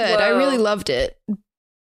really good. Whoa. I really loved it.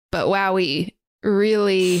 But wowie,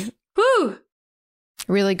 really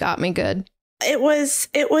got me good. It was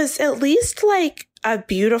at least like a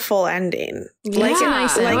beautiful ending. Yeah, like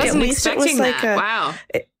at least it was like wow.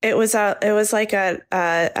 It was like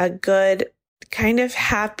a good kind of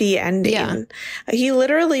happy ending. Yeah. He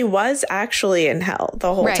literally was actually in hell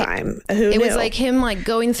the whole time. Who knew? Was like him like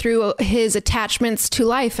going through his attachments to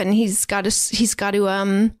life, and he's got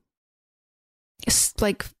to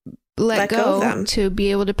like let go of them to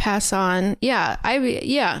be able to pass on. I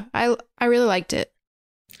really liked it.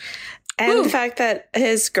 And the fact that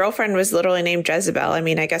his girlfriend was literally named Jezebel. I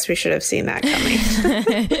mean, I guess we should have seen that coming.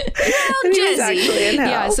 He was actually in hell.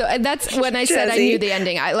 Yeah, so that's when I said I knew the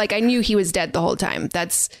ending. I knew he was dead the whole time.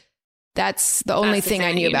 That's the only thing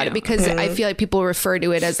I knew about it, because I feel like people refer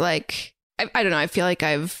to it as like, I don't know. I feel like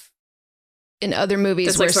I've in other movies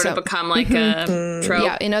just like sort of become like a trope.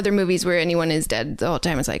 Yeah, in other movies where anyone is dead the whole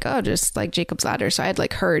time, it's like, oh, just like Jacob's Ladder. So I had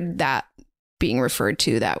like heard that being referred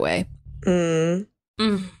to that way.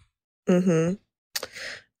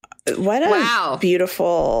 What a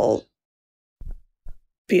beautiful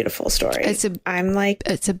story.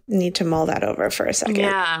 Need to mull that over for a second.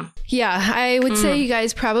 Yeah, I would say you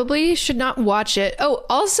guys probably should not watch it. Oh,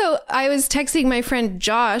 also, I was texting my friend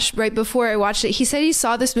Josh right before I watched it. He said he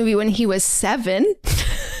saw this movie when he was 7.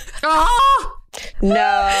 Oh! No.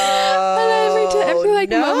 And every like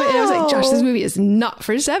moment, and I was like, Josh, this movie is not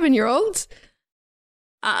for 7-year-olds.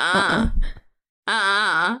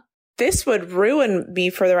 This would ruin me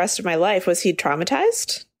for the rest of my life. Was he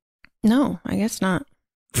traumatized? No, I guess not.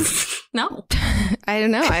 No. I don't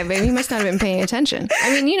know. Maybe he must not have been paying attention.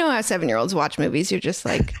 I mean, you know how 7-year-olds watch movies. You're just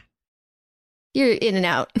like, you're in and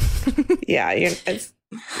out. Yeah. I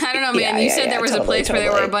don't know, man. You said there was a place where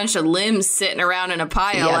there were a bunch of limbs sitting around in a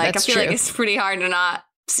pile. Yeah, like, I feel like it's pretty hard to not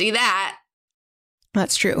see that.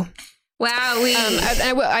 That's true. Wow.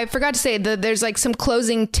 I forgot to say that there's like some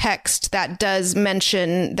closing text that does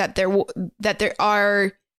mention that there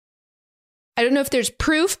are, I don't know if there's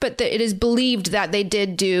proof, but it is believed that they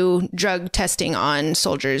did do drug testing on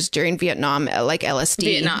soldiers during Vietnam, like LSD.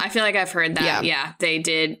 Vietnam. I feel like I've heard that. Yeah, they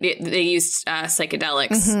did. They used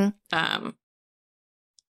psychedelics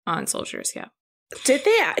on soldiers. Yeah. Did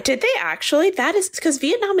they actually? That is because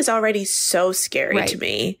Vietnam is already so scary to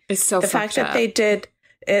me. It's so the fucked fact up. that they did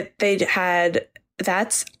it. They had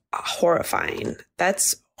that's horrifying.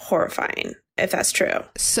 That's horrifying. If that's true.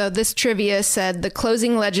 So this trivia said the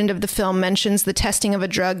closing legend of the film mentions the testing of a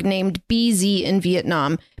drug named BZ in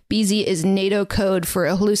Vietnam. BZ is NATO code for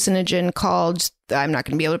a hallucinogen called, I'm not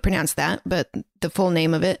going to be able to pronounce that, but the full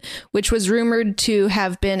name of it, which was rumored to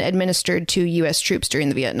have been administered to U.S. troops during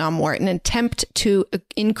the Vietnam War in an attempt to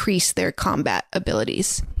increase their combat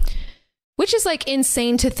abilities. Which is like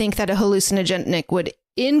insane to think that a hallucinogenic would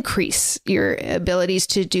increase your abilities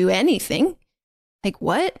to do anything. Like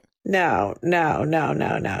what? No. But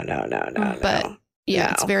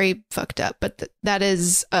yeah, it's very fucked up. But that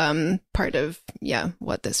is part of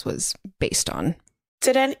what this was based on.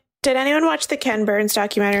 Did anyone watch the Ken Burns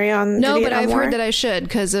documentary on? No, but I've heard that I should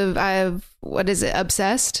because of what is it?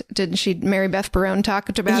 Obsessed? Didn't Mary Beth Barone talk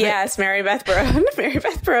about it? Yes, Mary Beth Barone. Mary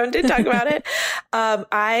Beth Barone did talk about it.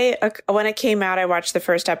 When it came out, I watched the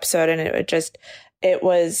first episode, and it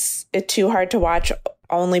was too hard to watch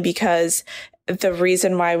only because the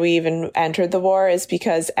reason why we even entered the war is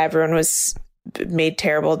because everyone made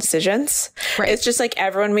terrible decisions. Right. It's just like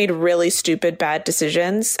everyone made really stupid, bad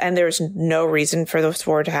decisions, and there's no reason for this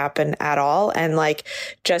war to happen at all. And like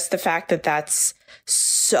just the fact that that's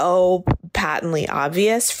so patently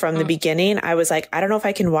obvious from the beginning, I was like, I don't know if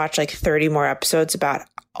I can watch like 30 more episodes about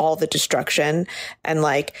all the destruction and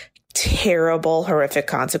like terrible, horrific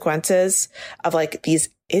consequences of like these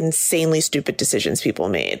insanely stupid decisions people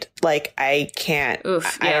made. Like I can't,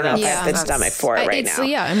 I don't know if I have the stomach for it right now.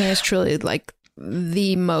 Yeah, I mean, it's truly like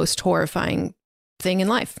the most horrifying thing in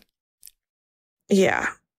life. Yeah.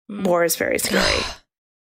 War is very scary.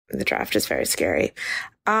 The draft is very scary.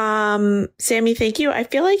 Sammy, thank you. I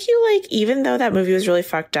feel like you even though that movie was really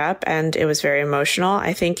fucked up and it was very emotional,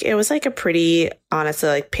 I think it was like a pretty honestly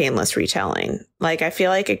like painless retelling. Like I feel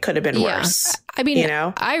like it could have been worse. I mean,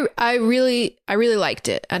 I really liked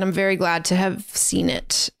it, and I'm very glad to have seen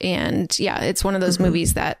it. And yeah, it's one of those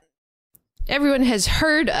movies that everyone has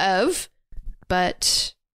heard of,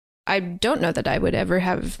 but I don't know that I would ever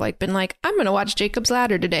have been like, I'm going to watch Jacob's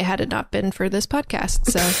Ladder today had it not been for this podcast.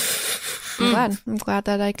 So I'm glad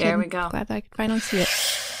that I could. There we go. Glad that I could finally see it.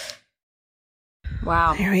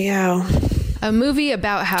 Wow. There we go. A movie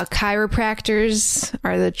about how chiropractors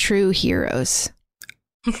are the true heroes.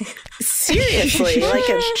 Seriously, like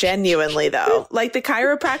genuinely though, like the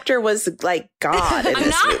chiropractor was like God in I'm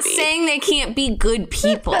this not movie. saying they can't be good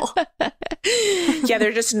people. Yeah,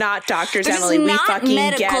 they're just not doctors, They're Emily. just We not fucking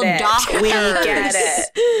medical get it. doctors. We get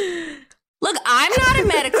it. Look, I'm not a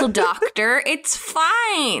medical doctor. It's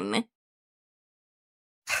fine.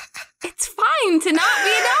 It's fine to not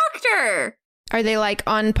be a doctor. Are they like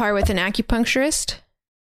on par with an acupuncturist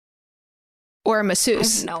or a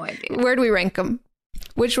masseuse? I have no idea. Where do we rank them?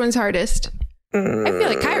 Which one's hardest? I feel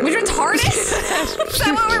like which one's hardest? Is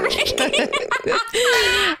that what we're ranking?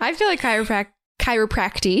 I feel like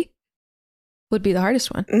chiropractic would be the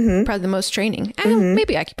hardest one. Probably the most training.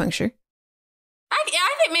 Maybe acupuncture.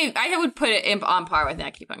 I think maybe I would put it on par with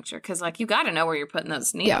acupuncture because, like, you got to know where you're putting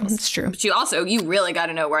those needles. Yeah, that's true. But you really got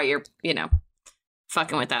to know where you're,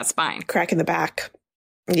 fucking with that spine. Crack in the back.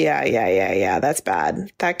 Yeah. That's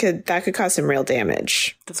bad. That could cause some real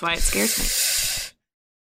damage. That's why it scares me.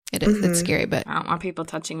 It is. It's scary, but I don't want people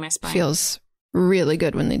touching my spine. Feels really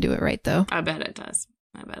good when they do it right, though. I bet it does.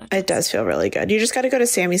 It does feel really good. You just got to go to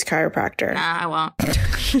Sammy's chiropractor. Nah, I won't.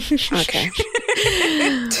 Okay.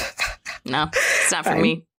 No, it's not for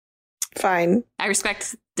me. Fine. I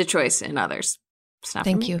respect the choice in others. It's not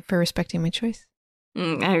Thank for me. you for respecting my choice.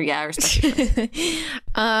 I respect your choice.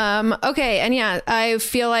 Okay, and yeah, I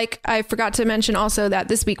feel like I forgot to mention also that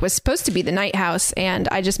this week was supposed to be The Night House, and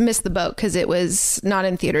I just missed the boat because it was not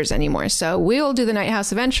in theaters anymore. So we'll do The Night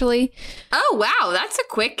House eventually. Oh, wow. That's a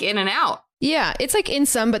quick in and out. Yeah, it's like in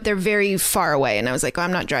some, but they're very far away. And I was like,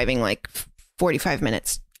 I'm not driving like 45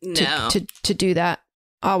 minutes to do that.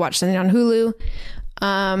 I'll watch something on Hulu.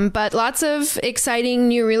 But lots of exciting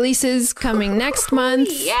new releases coming next month.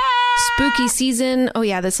 Yeah. Spooky season. Oh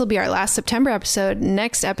yeah, this will be our last September episode.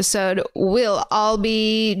 Next episode, we'll all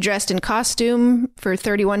be dressed in costume for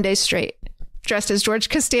 31 days straight. Dressed as George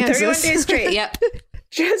Costanza. 31 days straight. Yep.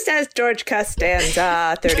 Just as George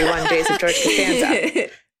Costanza. 31 days of George Costanza.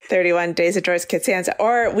 31 days of George Costanza.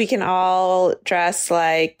 Or we can all dress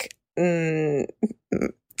like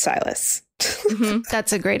Silas.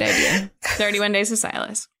 That's a great idea. 31 Days of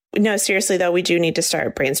Silas. No, seriously, though, we do need to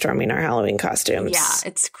start brainstorming our Halloween costumes. Yeah,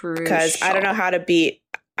 it's crucial. Because I don't know how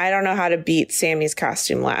to beat Sammy's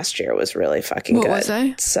costume last year. It was really fucking good. What was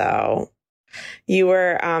I? So you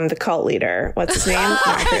were the cult leader. What's his name?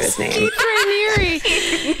 I forget his name. Keith Raniere.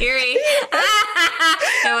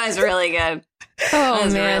 It was really good. Oh,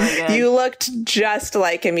 man. Really good. You looked just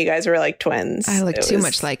like him. You guys were like twins. I looked too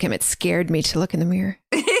much like him. It scared me to look in the mirror.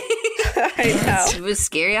 I know. It was a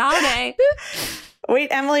scary holiday. Wait,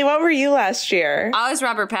 Emily, what were you last year? I was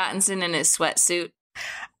Robert Pattinson in his sweatsuit.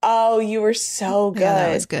 Oh, you were so good. Yeah,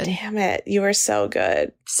 that was good. Damn it. You were so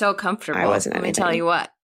good. So comfortable. I wasn't Let me anything. tell you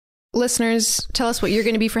what. Listeners, tell us what you're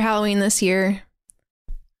going to be for Halloween this year.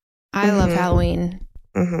 I love Halloween.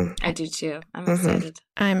 I do too. I'm excited.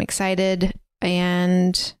 I'm excited.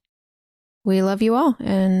 And we love you all.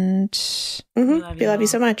 And we love you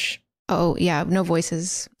so much. Oh, yeah. No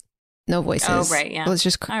voices. No voices. Oh, right. Yeah. Let's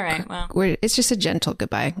just. All right. Well, it's just a gentle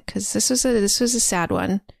goodbye because this was a sad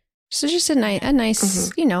one. So just a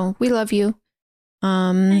nice, you know, we love you.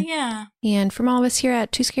 yeah. And from all of us here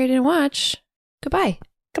at Too Scared to Watch, goodbye.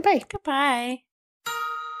 Goodbye. Goodbye.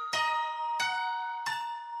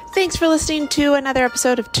 Thanks for listening to another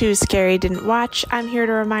episode of Too Scary Didn't Watch. I'm here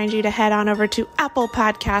to remind you to head on over to Apple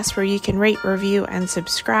Podcasts where you can rate, review, and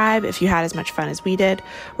subscribe if you had as much fun as we did.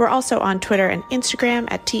 We're also on Twitter and Instagram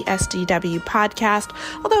at TSDW Podcast,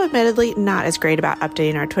 although admittedly not as great about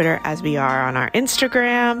updating our Twitter as we are on our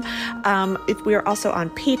Instagram. We are also on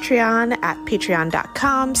Patreon at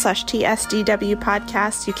patreon.com/TSDW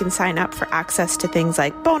Podcast. You can sign up for access to things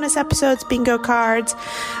like bonus episodes, bingo cards,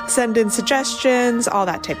 send in suggestions, all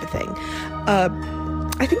that type of thing.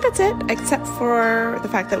 I think that's it, except for the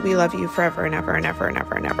fact that we love you forever and ever and ever and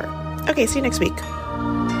ever and ever. Okay, see you next week.